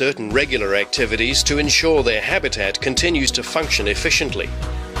undertake certain regular activities to ensure their habitat continues to function efficiently.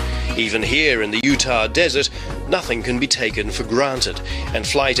 Even here in the Utah desert, nothing can be taken for granted, and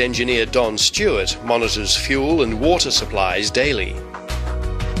flight engineer Don Stewart monitors fuel and water supplies daily.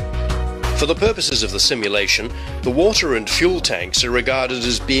 For the purposes of the simulation, the water and fuel tanks are regarded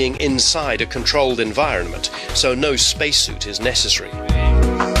as being inside a controlled environment, so no spacesuit is necessary.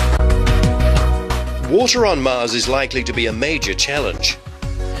 Water on Mars is likely to be a major challenge.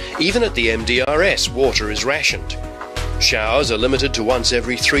 Even at the MDRS, water is rationed. Showers are limited to once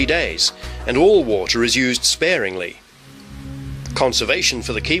every 3 days, and all water is used sparingly. Conservation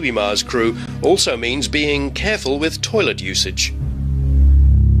for the Kiwi Mars crew also means being careful with toilet usage.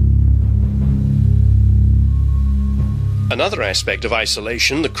 Another aspect of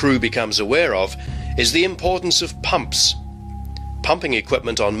isolation the crew becomes aware of is the importance of pumps. Pumping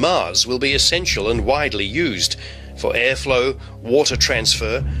equipment on Mars will be essential and widely used for airflow, water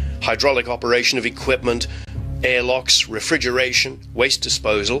transfer, hydraulic operation of equipment, airlocks, refrigeration, waste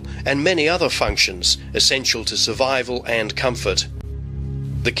disposal, and many other functions essential to survival and comfort.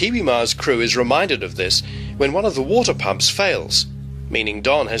 The Kiwi Mars crew is reminded of this when one of the water pumps fails, meaning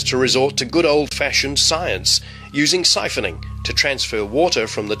Don has to resort to good old-fashioned science, using siphoning to transfer water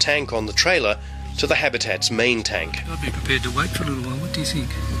from the tank on the trailer to the habitat's main tank. I'd be prepared to wait for a little while. What do you think?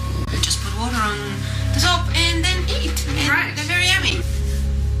 Just put water on the top and then eat. Right. They're very yummy.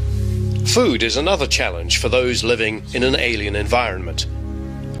 Food is another challenge for those living in an alien environment.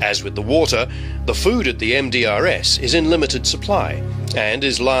 As with the water, the food at the MDRS is in limited supply and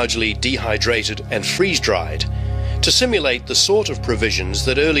is largely dehydrated and freeze-dried to simulate the sort of provisions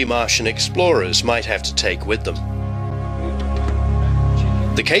that early Martian explorers might have to take with them.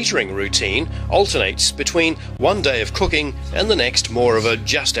 The catering routine alternates between one day of cooking and the next more of a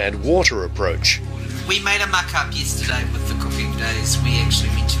just add water approach. We made a muck-up yesterday with the cooking days. We actually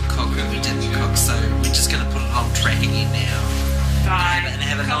meant to cook and we didn't cook, so we're just going to put it on track again now. And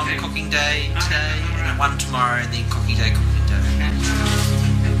have a non-cooking day today, and one tomorrow, and then cooking day.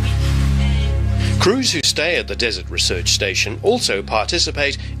 Crews who stay at the Desert Research Station also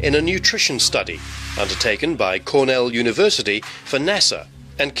participate in a nutrition study undertaken by Cornell University for NASA,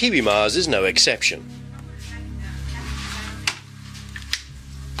 and Kiwi Mars is no exception.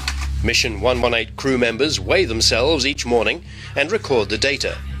 Mission 118 crew members weigh themselves each morning and record the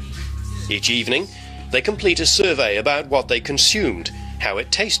data. Each evening, they complete a survey about what they consumed, how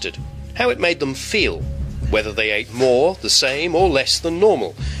it tasted, how it made them feel, whether they ate more, the same, or less than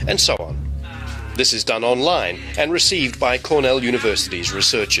normal, and so on. This is done online and received by Cornell University's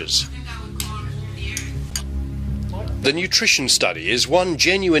researchers. The nutrition study is one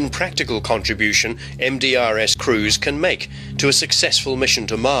genuine practical contribution MDRS crews can make to a successful mission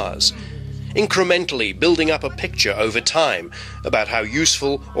to Mars. incrementally building up a picture over time about how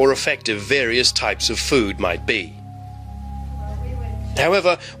useful or effective various types of food might be.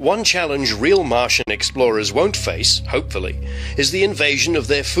 However, one challenge real Martian explorers won't face, hopefully, is the invasion of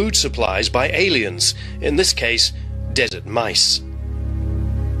their food supplies by aliens, in this case, desert mice.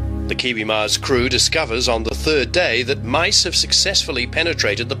 The Kiwi Mars crew discovers on the third day that mice have successfully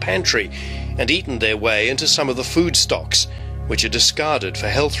penetrated the pantry and eaten their way into some of the food stocks, which are discarded for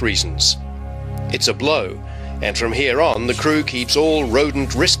health reasons. It's a blow, and from here on the crew keeps all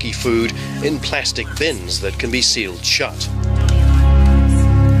rodent risky food in plastic bins that can be sealed shut.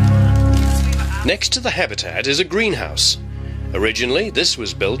 Next to the habitat is a greenhouse. Originally, this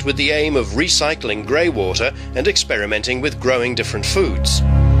was built with the aim of recycling grey water and experimenting with growing different foods.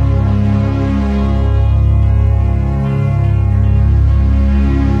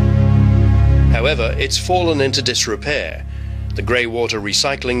 However, it's fallen into disrepair, the grey water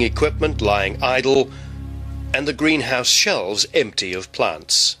recycling equipment lying idle, and the greenhouse shelves empty of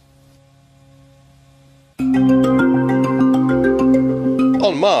plants.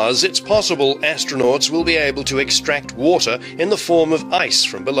 On Mars, it's possible astronauts will be able to extract water in the form of ice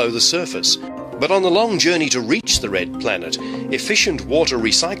from below the surface. But on the long journey to reach the red planet, efficient water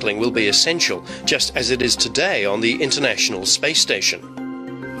recycling will be essential, just as it is today on the International Space Station.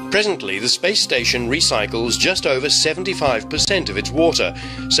 Presently, the space station recycles just over 75% of its water,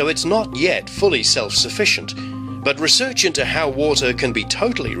 so it's not yet fully self-sufficient. But research into how water can be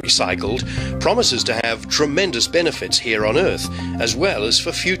totally recycled promises to have tremendous benefits here on Earth, as well as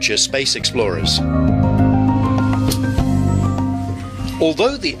for future space explorers.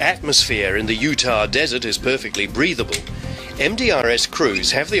 Although the atmosphere in the Utah desert is perfectly breathable, MDRS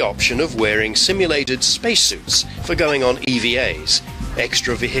crews have the option of wearing simulated spacesuits for going on EVAs,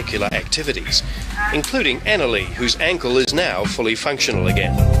 extravehicular activities, including Annalie, whose ankle is now fully functional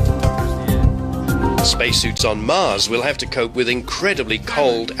again. Spacesuits on Mars will have to cope with incredibly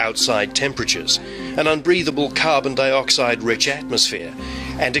cold outside temperatures, an unbreathable carbon dioxide-rich atmosphere,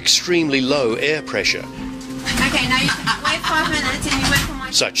 and extremely low air pressure. Okay, now you can wait 5 minutes and you wait for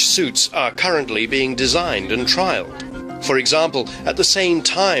my... Such suits are currently being designed and trialled. For example, at the same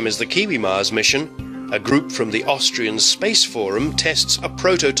time as the Kiwi Mars mission, a group from the Austrian Space Forum tests a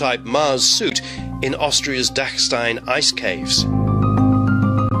prototype Mars suit in Austria's Dachstein ice caves.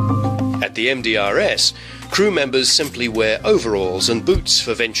 At the MDRS, crew members simply wear overalls and boots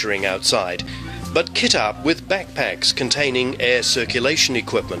for venturing outside, but kit up with backpacks containing air circulation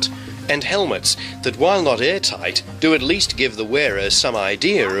equipment and helmets that, while not airtight, do at least give the wearer some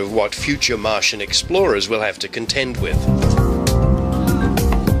idea of what future Martian explorers will have to contend with.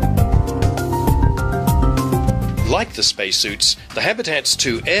 Like the spacesuits, the Habitat's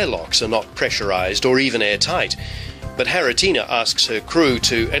 2 airlocks are not pressurized or even airtight, but Haratina asks her crew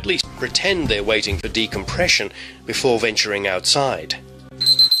to at least pretend they're waiting for decompression before venturing outside.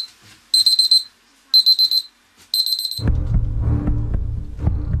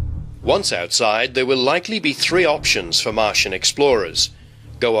 Once outside, there will likely be 3 options for Martian explorers: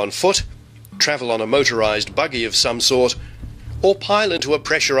 go on foot, travel on a motorized buggy of some sort, or pile into a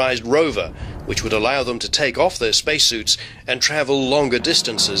pressurized rover, which would allow them to take off their spacesuits and travel longer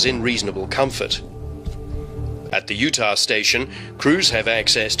distances in reasonable comfort. At the Utah station, crews have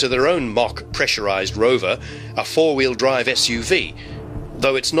access to their own mock pressurized rover, a 4-wheel drive SUV,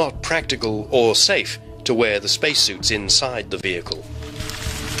 though it's not practical or safe to wear the spacesuits inside the vehicle.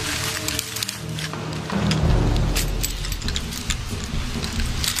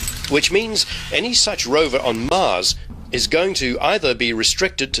 Which means any such rover on Mars is going to either be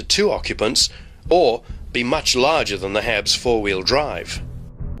restricted to 2 occupants or be much larger than the Hab's 4-wheel drive.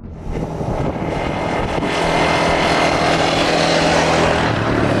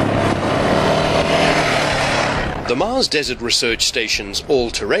 The Mars Desert Research Station's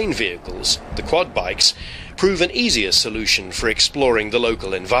all-terrain vehicles, the quad bikes, prove an easier solution for exploring the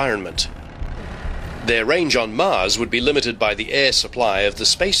local environment. Their range on Mars would be limited by the air supply of the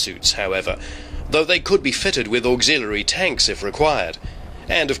spacesuits, however, though they could be fitted with auxiliary tanks if required.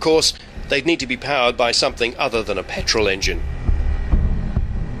 And, of course, they'd need to be powered by something other than a petrol engine.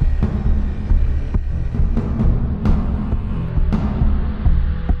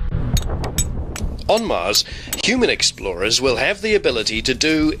 On Mars, human explorers will have the ability to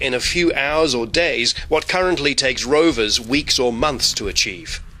do in a few hours or days what currently takes rovers weeks or months to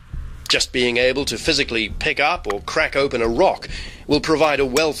achieve. Just being able to physically pick up or crack open a rock will provide a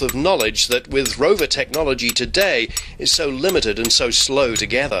wealth of knowledge that, with rover technology today, is so limited and so slow to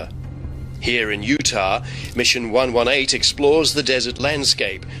gather. Here in Utah, Mission 118 explores the desert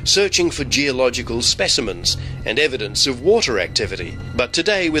landscape, searching for geological specimens and evidence of water activity, but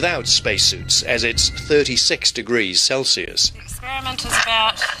today without spacesuits, as it's 36 degrees Celsius. The experiment is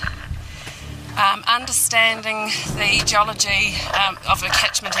about understanding the geology of a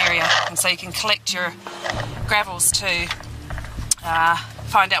catchment area, and so you can collect your gravels to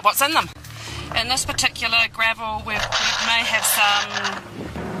find out what's in them. In this particular gravel, we may have some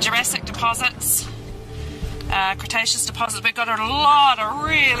Jurassic deposits, Cretaceous deposits. We've got a lot of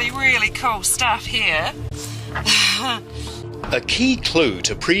really cool stuff here. A key clue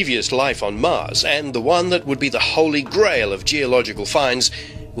to previous life on Mars, and the one that would be the holy grail of geological finds,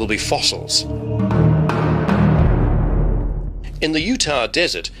 will be fossils. In the Utah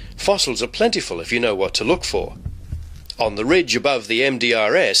desert, fossils are plentiful if you know what to look for. On the ridge above the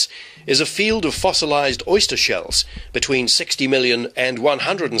MDRS is a field of fossilized oyster shells between 60 million and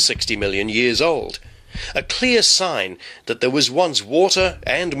 160 million years old, a clear sign that there was once water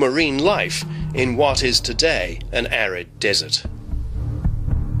and marine life in what is today an arid desert.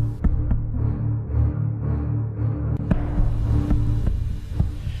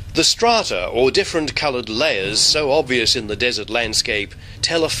 The strata, or different coloured layers so obvious in the desert landscape,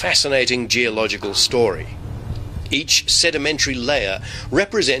 tell a fascinating geological story. Each sedimentary layer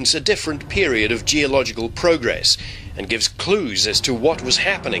represents a different period of geological progress and gives clues as to what was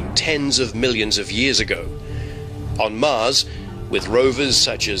happening tens of millions of years ago. On Mars, with rovers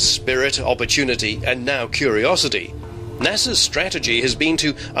such as Spirit, Opportunity and now Curiosity, NASA's strategy has been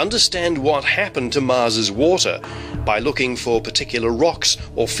to understand what happened to Mars's water by looking for particular rocks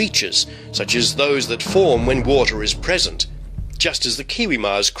or features, such as those that form when water is present, just as the Kiwi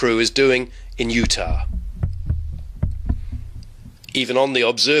Mars crew is doing in Utah. Even on the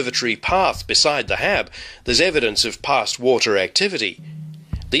observatory path beside the HAB, there's evidence of past water activity.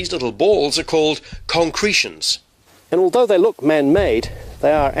 These little balls are called concretions. And although they look man-made,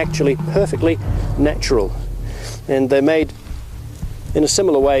 they are actually perfectly natural. And they're made in a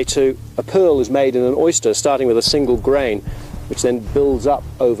similar way to a pearl is made in an oyster, starting with a single grain, which then builds up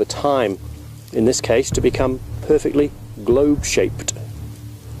over time, in this case, to become perfectly globe-shaped.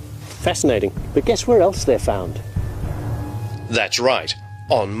 Fascinating. But guess where else they're found? That's right,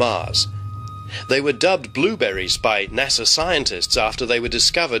 on Mars. They were dubbed blueberries by NASA scientists after they were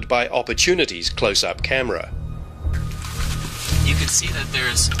discovered by Opportunity's close-up camera. You can see that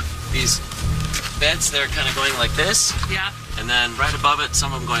there's these beds that are kind of going like this. Yeah. And then right above it,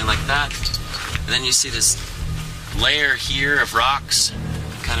 some of them going like that. And then you see this layer here of rocks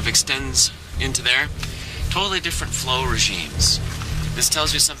kind of extends into there. Totally different flow regimes. This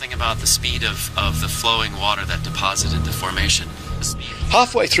tells you something about the speed of the flowing water that deposited the formation.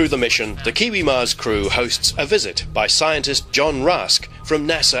 Halfway through the mission, the Kiwi Mars crew hosts a visit by scientist John Rusk from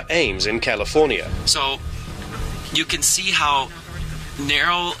NASA Ames in California. So you can see how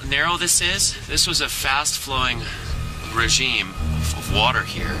narrow this is. This was a fast-flowing regime of water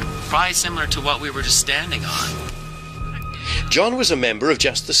here, probably similar to what we were just standing on. John was a member of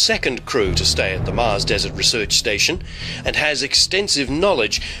just the second crew to stay at the Mars Desert Research Station and has extensive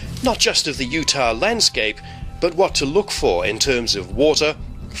knowledge not just of the Utah landscape, but what to look for in terms of water,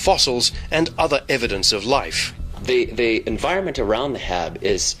 fossils and other evidence of life. The environment around the HAB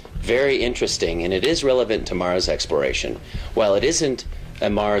is very interesting, and it is relevant to Mars exploration. While it isn't a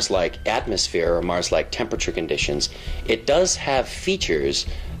Mars-like atmosphere or Mars-like temperature conditions, it does have features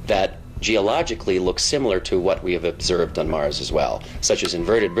that geologically look similar to what we have observed on Mars as well, such as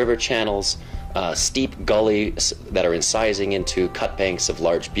inverted river channels, steep gullies that are incising into cut banks of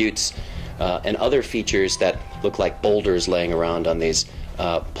large buttes, and other features that look like boulders laying around on these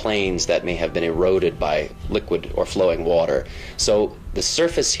plains that may have been eroded by liquid or flowing water. So the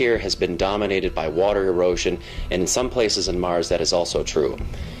surface here has been dominated by water erosion, and in some places on Mars that is also true.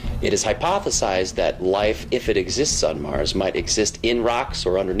 It is hypothesized that life, if it exists on Mars, might exist in rocks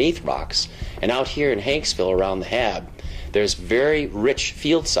or underneath rocks. And out here in Hanksville around the HAB, there's very rich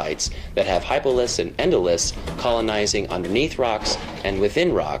field sites that have hypoliths and endoliths colonizing underneath rocks and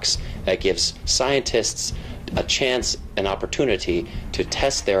within rocks. That gives scientists a chance, an opportunity to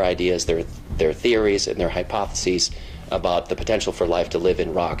test their ideas, their theories and their hypotheses about the potential for life to live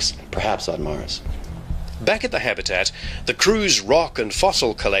in rocks, perhaps on Mars. Back at the habitat, the crew's rock and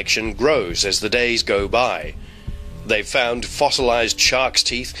fossil collection grows as the days go by. They've found fossilized shark's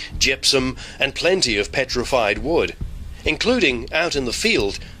teeth, gypsum, and plenty of petrified wood, including, out in the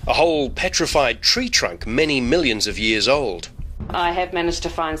field, a whole petrified tree trunk many millions of years old. I have managed to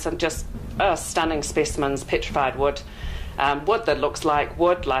find some just stunning specimens, petrified wood. Wood that looks like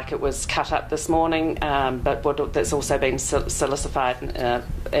wood, like it was cut up this morning, but wood that's also been silicified,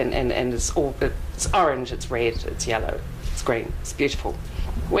 and it's orange, it's red, it's yellow, it's green, it's beautiful.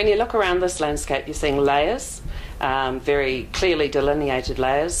 When you look around this landscape, you're seeing layers, very clearly delineated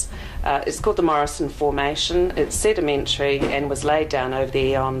layers. It's called the Morrison Formation. It's sedimentary and was laid down over the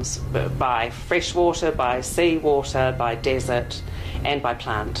eons by fresh water, by sea water, by desert, and by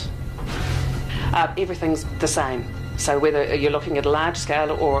plant. Everything's the same. So whether you're looking at a large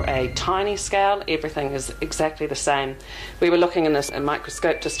scale or a tiny scale, everything is exactly the same. We were looking in a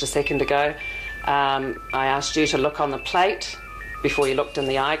microscope just a second ago. I asked you to look on the plate before you looked in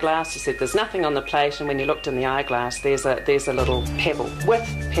the eyeglass. You said there's nothing on the plate, and when you looked in the eyeglass, there's a little pebble with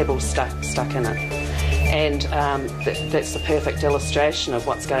pebbles stuck in it. And that's the perfect illustration of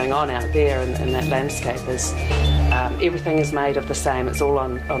what's going on out there in that landscape. Is everything is made of the same. It's all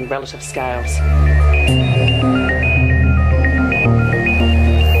on relative scales.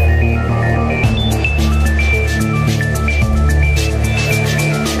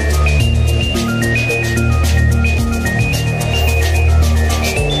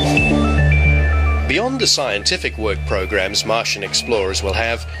 Beyond the scientific work programs Martian explorers will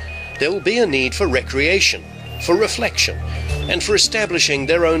have, there will be a need for recreation, for reflection, and for establishing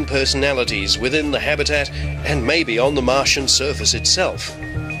their own personalities within the habitat and maybe on the Martian surface itself.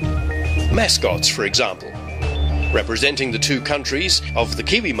 Mascots, for example. Representing the two countries of the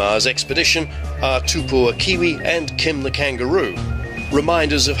Kiwi Mars expedition are Tupua Kiwi and Kim the kangaroo,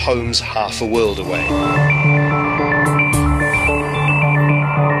 reminders of homes half a world away.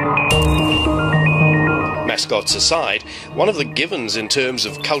 Mascots aside, one of the givens in terms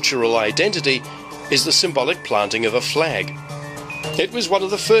of cultural identity is the symbolic planting of a flag. It was one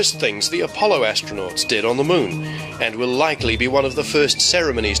of the first things the Apollo astronauts did on the Moon, and will likely be one of the first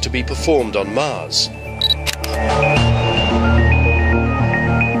ceremonies to be performed on Mars.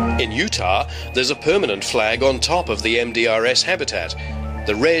 In Utah, there's a permanent flag on top of the MDRS habitat,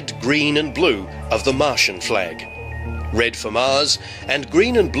 the red, green and blue of the Martian flag. Red for Mars, and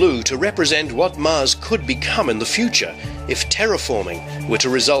green and blue to represent what Mars could become in the future if terraforming were to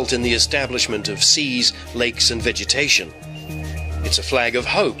result in the establishment of seas, lakes and vegetation. It's a flag of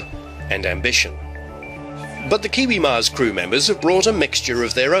hope and ambition. But the Kiwi Mars crew members have brought a mixture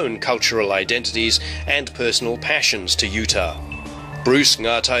of their own cultural identities and personal passions to Utah. Bruce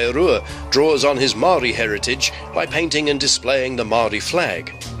Ngātairua draws on his Māori heritage by painting and displaying the Māori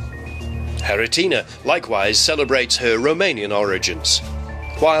flag. Haritina likewise celebrates her Romanian origins,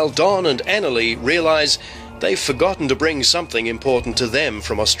 while Don and Annalie realise they've forgotten to bring something important to them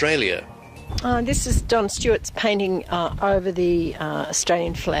from Australia. This is Don Stewart's painting over the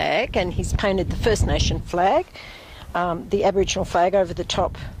Australian flag, and he's painted the First Nation flag, the Aboriginal flag over the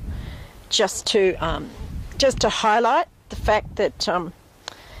top, just to highlight the fact that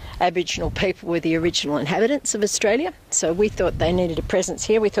Aboriginal people were the original inhabitants of Australia, so we thought they needed a presence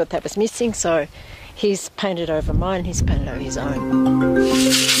here. We thought that was missing, so he's painted over mine, he's painted over his own.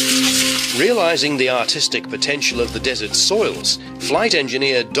 Realising the artistic potential of the desert soils, flight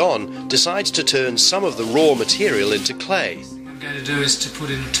engineer Don decides to turn some of the raw material into clay. What I'm going to do is to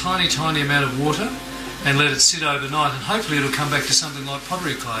put in a tiny, tiny amount of water and let it sit overnight, and hopefully it'll come back to something like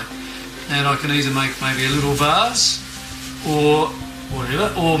pottery clay. And I can either make maybe a little vase or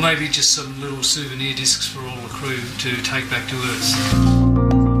whatever, or maybe just some little souvenir discs for all the crew to take back to Earth.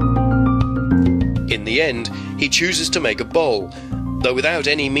 In the end, he chooses to make a bowl, though without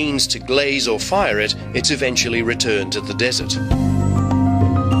any means to glaze or fire it, it's eventually returned to the desert.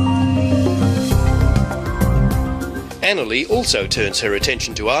 Annalie also turns her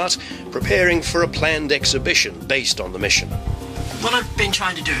attention to art, preparing for a planned exhibition based on the mission. What I've been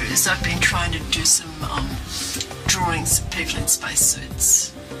trying to do is I've been trying to do some drawings of people in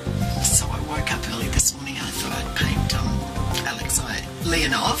spacesuits. So I woke up early this morning and I thought I'd paint Alexei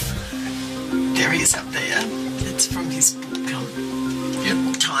Leonov. There he is up there. It's from his book,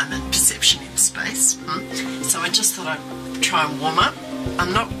 Time and Perception in Space. So I just thought I'd try and warm up.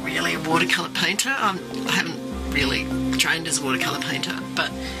 I'm not really a watercolour painter. I haven't really trained as a watercolour painter,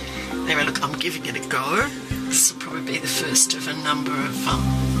 but anyway, look, I'm giving it a go. This will probably be the first of a number of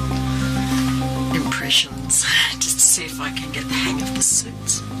impressions, just to see if I can get the hang of the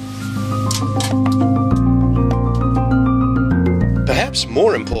suits. Perhaps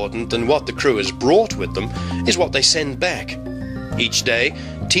more important than what the crew has brought with them is what they send back. Each day,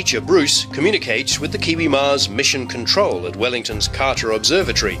 teacher Bruce communicates with the Kiwi Mars Mission Control at Wellington's Carter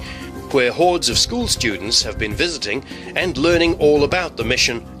Observatory, where hordes of school students have been visiting and learning all about the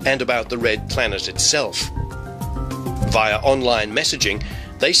mission and about the Red Planet itself. Via online messaging,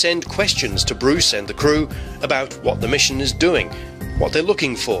 They send questions to Bruce and the crew about what the mission is doing, what they're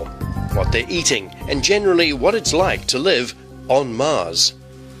looking for, what they're eating, and generally what it's like to live on Mars.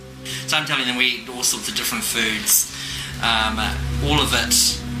 So I'm telling them we eat all sorts of different foods. All of it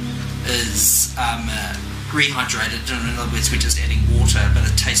is rehydrated, in other words we're just adding water, but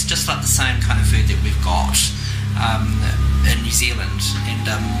it tastes just like the same kind of food that we've got in New Zealand, and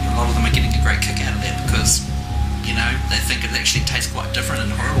a lot of them are getting a great kick out of that because, you know, they think it actually tastes quite different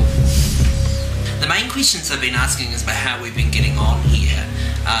and horrible. The main questions they've been asking is about how we've been getting on here.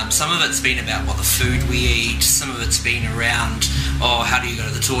 Some of it's been about what the food we eat, some of it's been around, oh, how do you go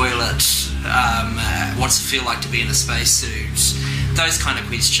to the toilet, what's it feel like to be in a spacesuit, those kind of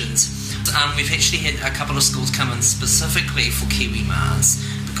questions. We've actually had a couple of schools come in specifically for Kiwi Mars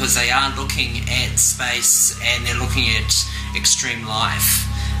because they are looking at space and they're looking at extreme life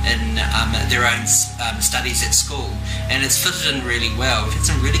in their own studies at school, and it's fitted in really well. We've had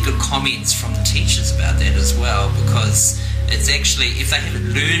some really good comments from the teachers about that as well, because it's actually, if they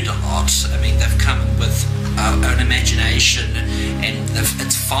haven't learned a lot, I mean, they've come in with an imagination and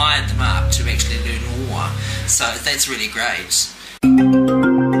it's fired them up to actually learn more, so that's really great.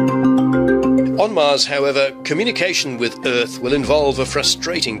 On Mars, however, communication with Earth will involve a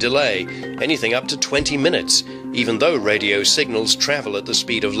frustrating delay, anything up to 20 minutes, even though radio signals travel at the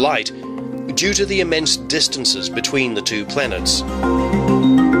speed of light, due to the immense distances between the two planets.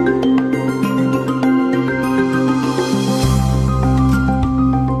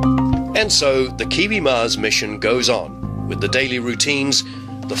 And so the Kiwi Mars mission goes on, with the daily routines,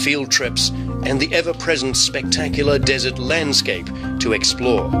 the field trips, and the ever-present spectacular desert landscape to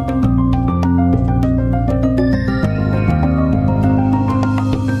explore.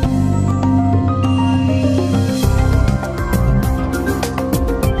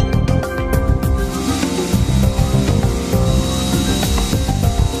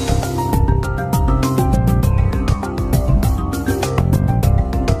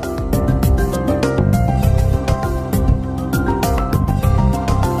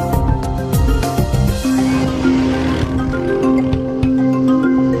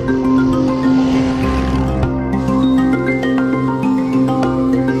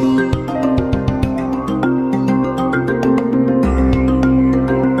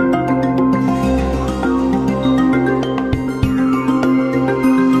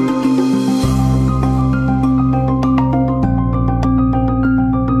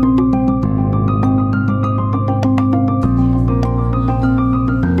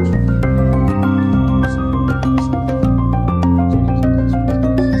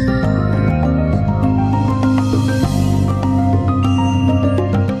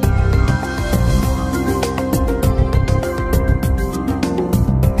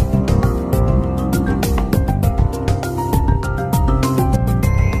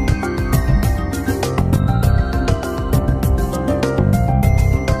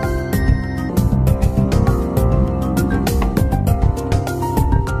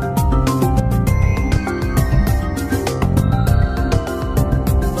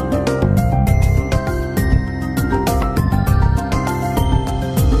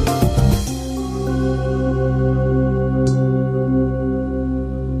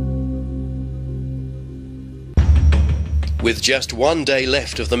 With just 1 day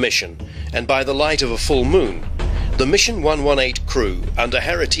left of the mission, and by the light of a full moon, the Mission 118 crew, under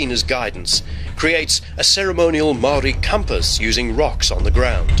Haratina's guidance, creates a ceremonial Maori compass using rocks on the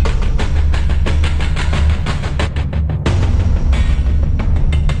ground.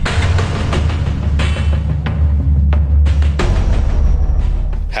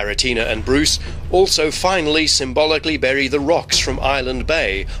 Haratina and Bruce also finally symbolically bury the rocks from Island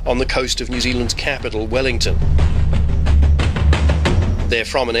Bay on the coast of New Zealand's capital, Wellington. They're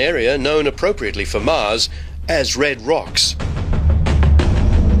from an area known appropriately for Mars as Red Rocks.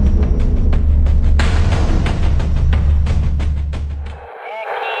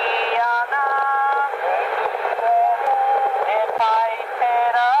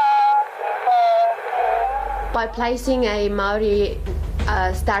 By placing a Maori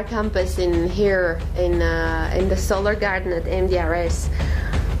star compass in here in the solar garden at MDRS,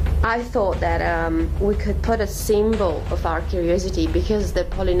 I thought that we could put a symbol of our curiosity, because the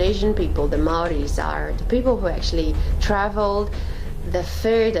Polynesian people, the Maoris, are the people who actually traveled the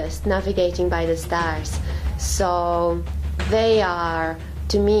furthest navigating by the stars. So they are,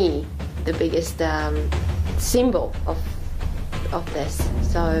 to me, the biggest symbol of this.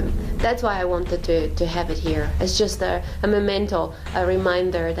 So that's why I wanted to have it here. It's just a memento, a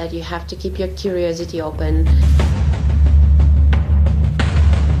reminder that you have to keep your curiosity open.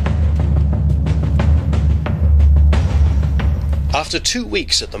 After 2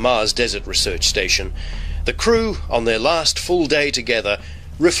 weeks at the Mars Desert Research Station, the crew, on their last full day together,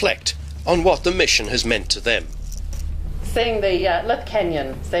 reflect on what the mission has meant to them. Seeing the Lith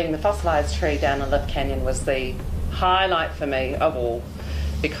Canyon, seeing the fossilised tree down in Lith Canyon was the highlight for me of all,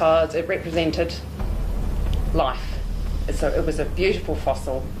 because it represented life. It was a beautiful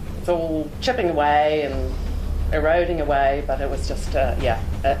fossil. It's all chipping away and eroding away, but it was just,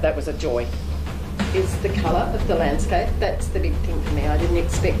 that was a joy. Is the colour of the landscape. That's the big thing for me. I didn't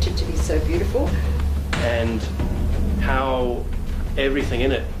expect it to be so beautiful. And how everything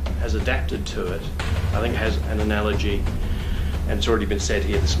in it has adapted to it, I think has an analogy, and it's already been said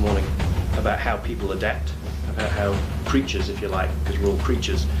here this morning, about how people adapt, about how creatures, if you like, because we're all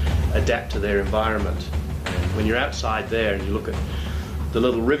creatures, adapt to their environment. And when you're outside there and you look at the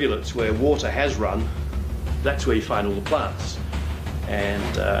little rivulets where water has run, that's where you find all the plants.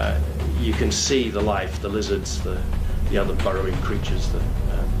 And you can see the life, the lizards, the other burrowing creatures,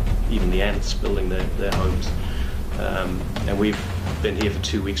 even the ants building their homes. And we've been here for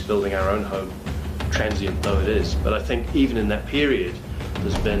 2 weeks building our own home, transient though it is. But I think even in that period,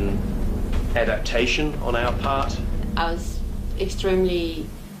 there's been adaptation on our part. I was extremely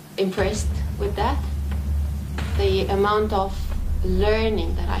impressed with that. The amount of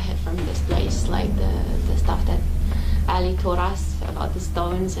learning that I had from this place, like the stuff that Ali taught us about the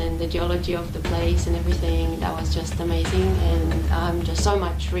stones and the geology of the place and everything, that was just amazing. And I'm just so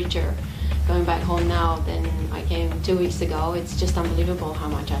much richer going back home now than I came 2 weeks ago. It's just unbelievable how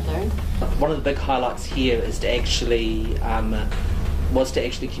much I've learned. One of the big highlights here is to actually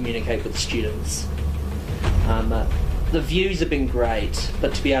communicate with students. The views have been great,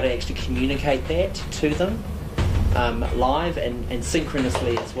 but to be able to actually communicate that to them live and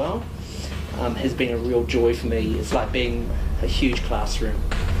synchronously as well has been a real joy for me. It's like being a huge classroom.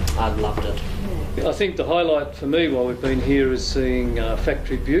 I loved it. I think the highlight for me while we've been here is seeing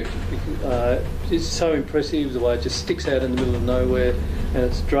Factory Butte. It's so impressive the way it just sticks out in the middle of nowhere, and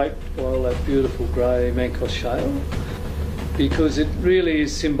it's draped by all that beautiful grey Mancos shale, because it really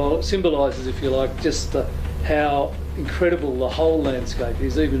is symbolises, if you like, just how incredible the whole landscape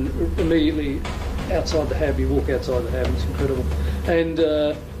is. Even immediately outside the hab, you walk outside the hab, it's incredible. And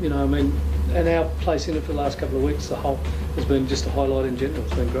and our place in it for the last couple of weeks, the whole has been just a highlight in general.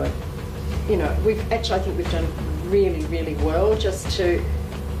 It's been great. I think we've done really, really well just to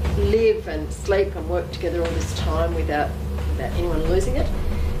live and sleep and work together all this time without anyone losing it.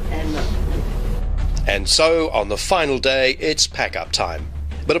 And so, on the final day, it's pack-up time.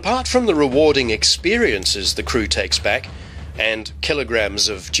 But apart from the rewarding experiences the crew takes back, and kilograms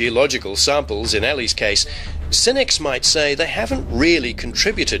of geological samples in Ali's case, cynics might say they haven't really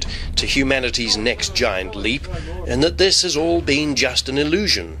contributed to humanity's next giant leap, and that this has all been just an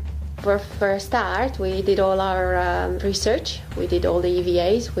illusion. For a start, we did all our research. We did all the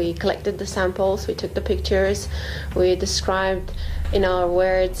EVAs. We collected the samples. We took the pictures. We described in our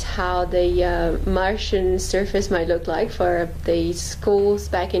words how the Martian surface might look like for the schools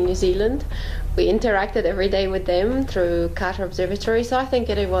back in New Zealand. We interacted every day with them through Carter Observatory, so I think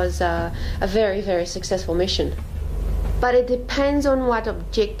it was a very, very successful mission. But it depends on what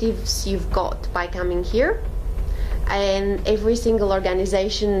objectives you've got by coming here. And every single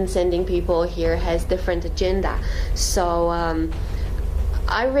organization sending people here has different agenda. So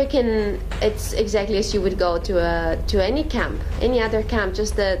I reckon it's exactly as you would go to any camp, any other camp.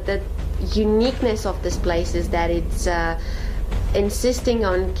 Just the uniqueness of this place is that it's insisting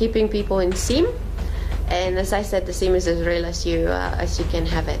on keeping people in SIM. And as I said, the SIM is as real as you can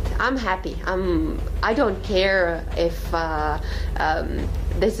have it. I'm happy. I don't care if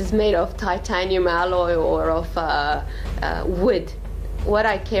this is made of titanium alloy or of wood. What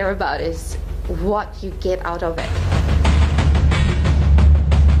I care about is what you get out of it.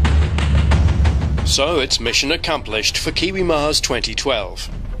 So it's mission accomplished for Kiwi Mars 2012.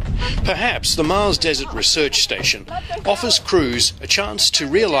 Perhaps the Mars Desert Research Station offers crews a chance to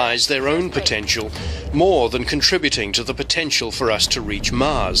realise their own potential more than contributing to the potential for us to reach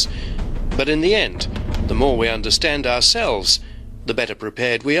Mars. But in the end, the more we understand ourselves, the better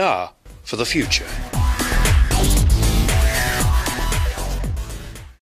prepared we are for the future.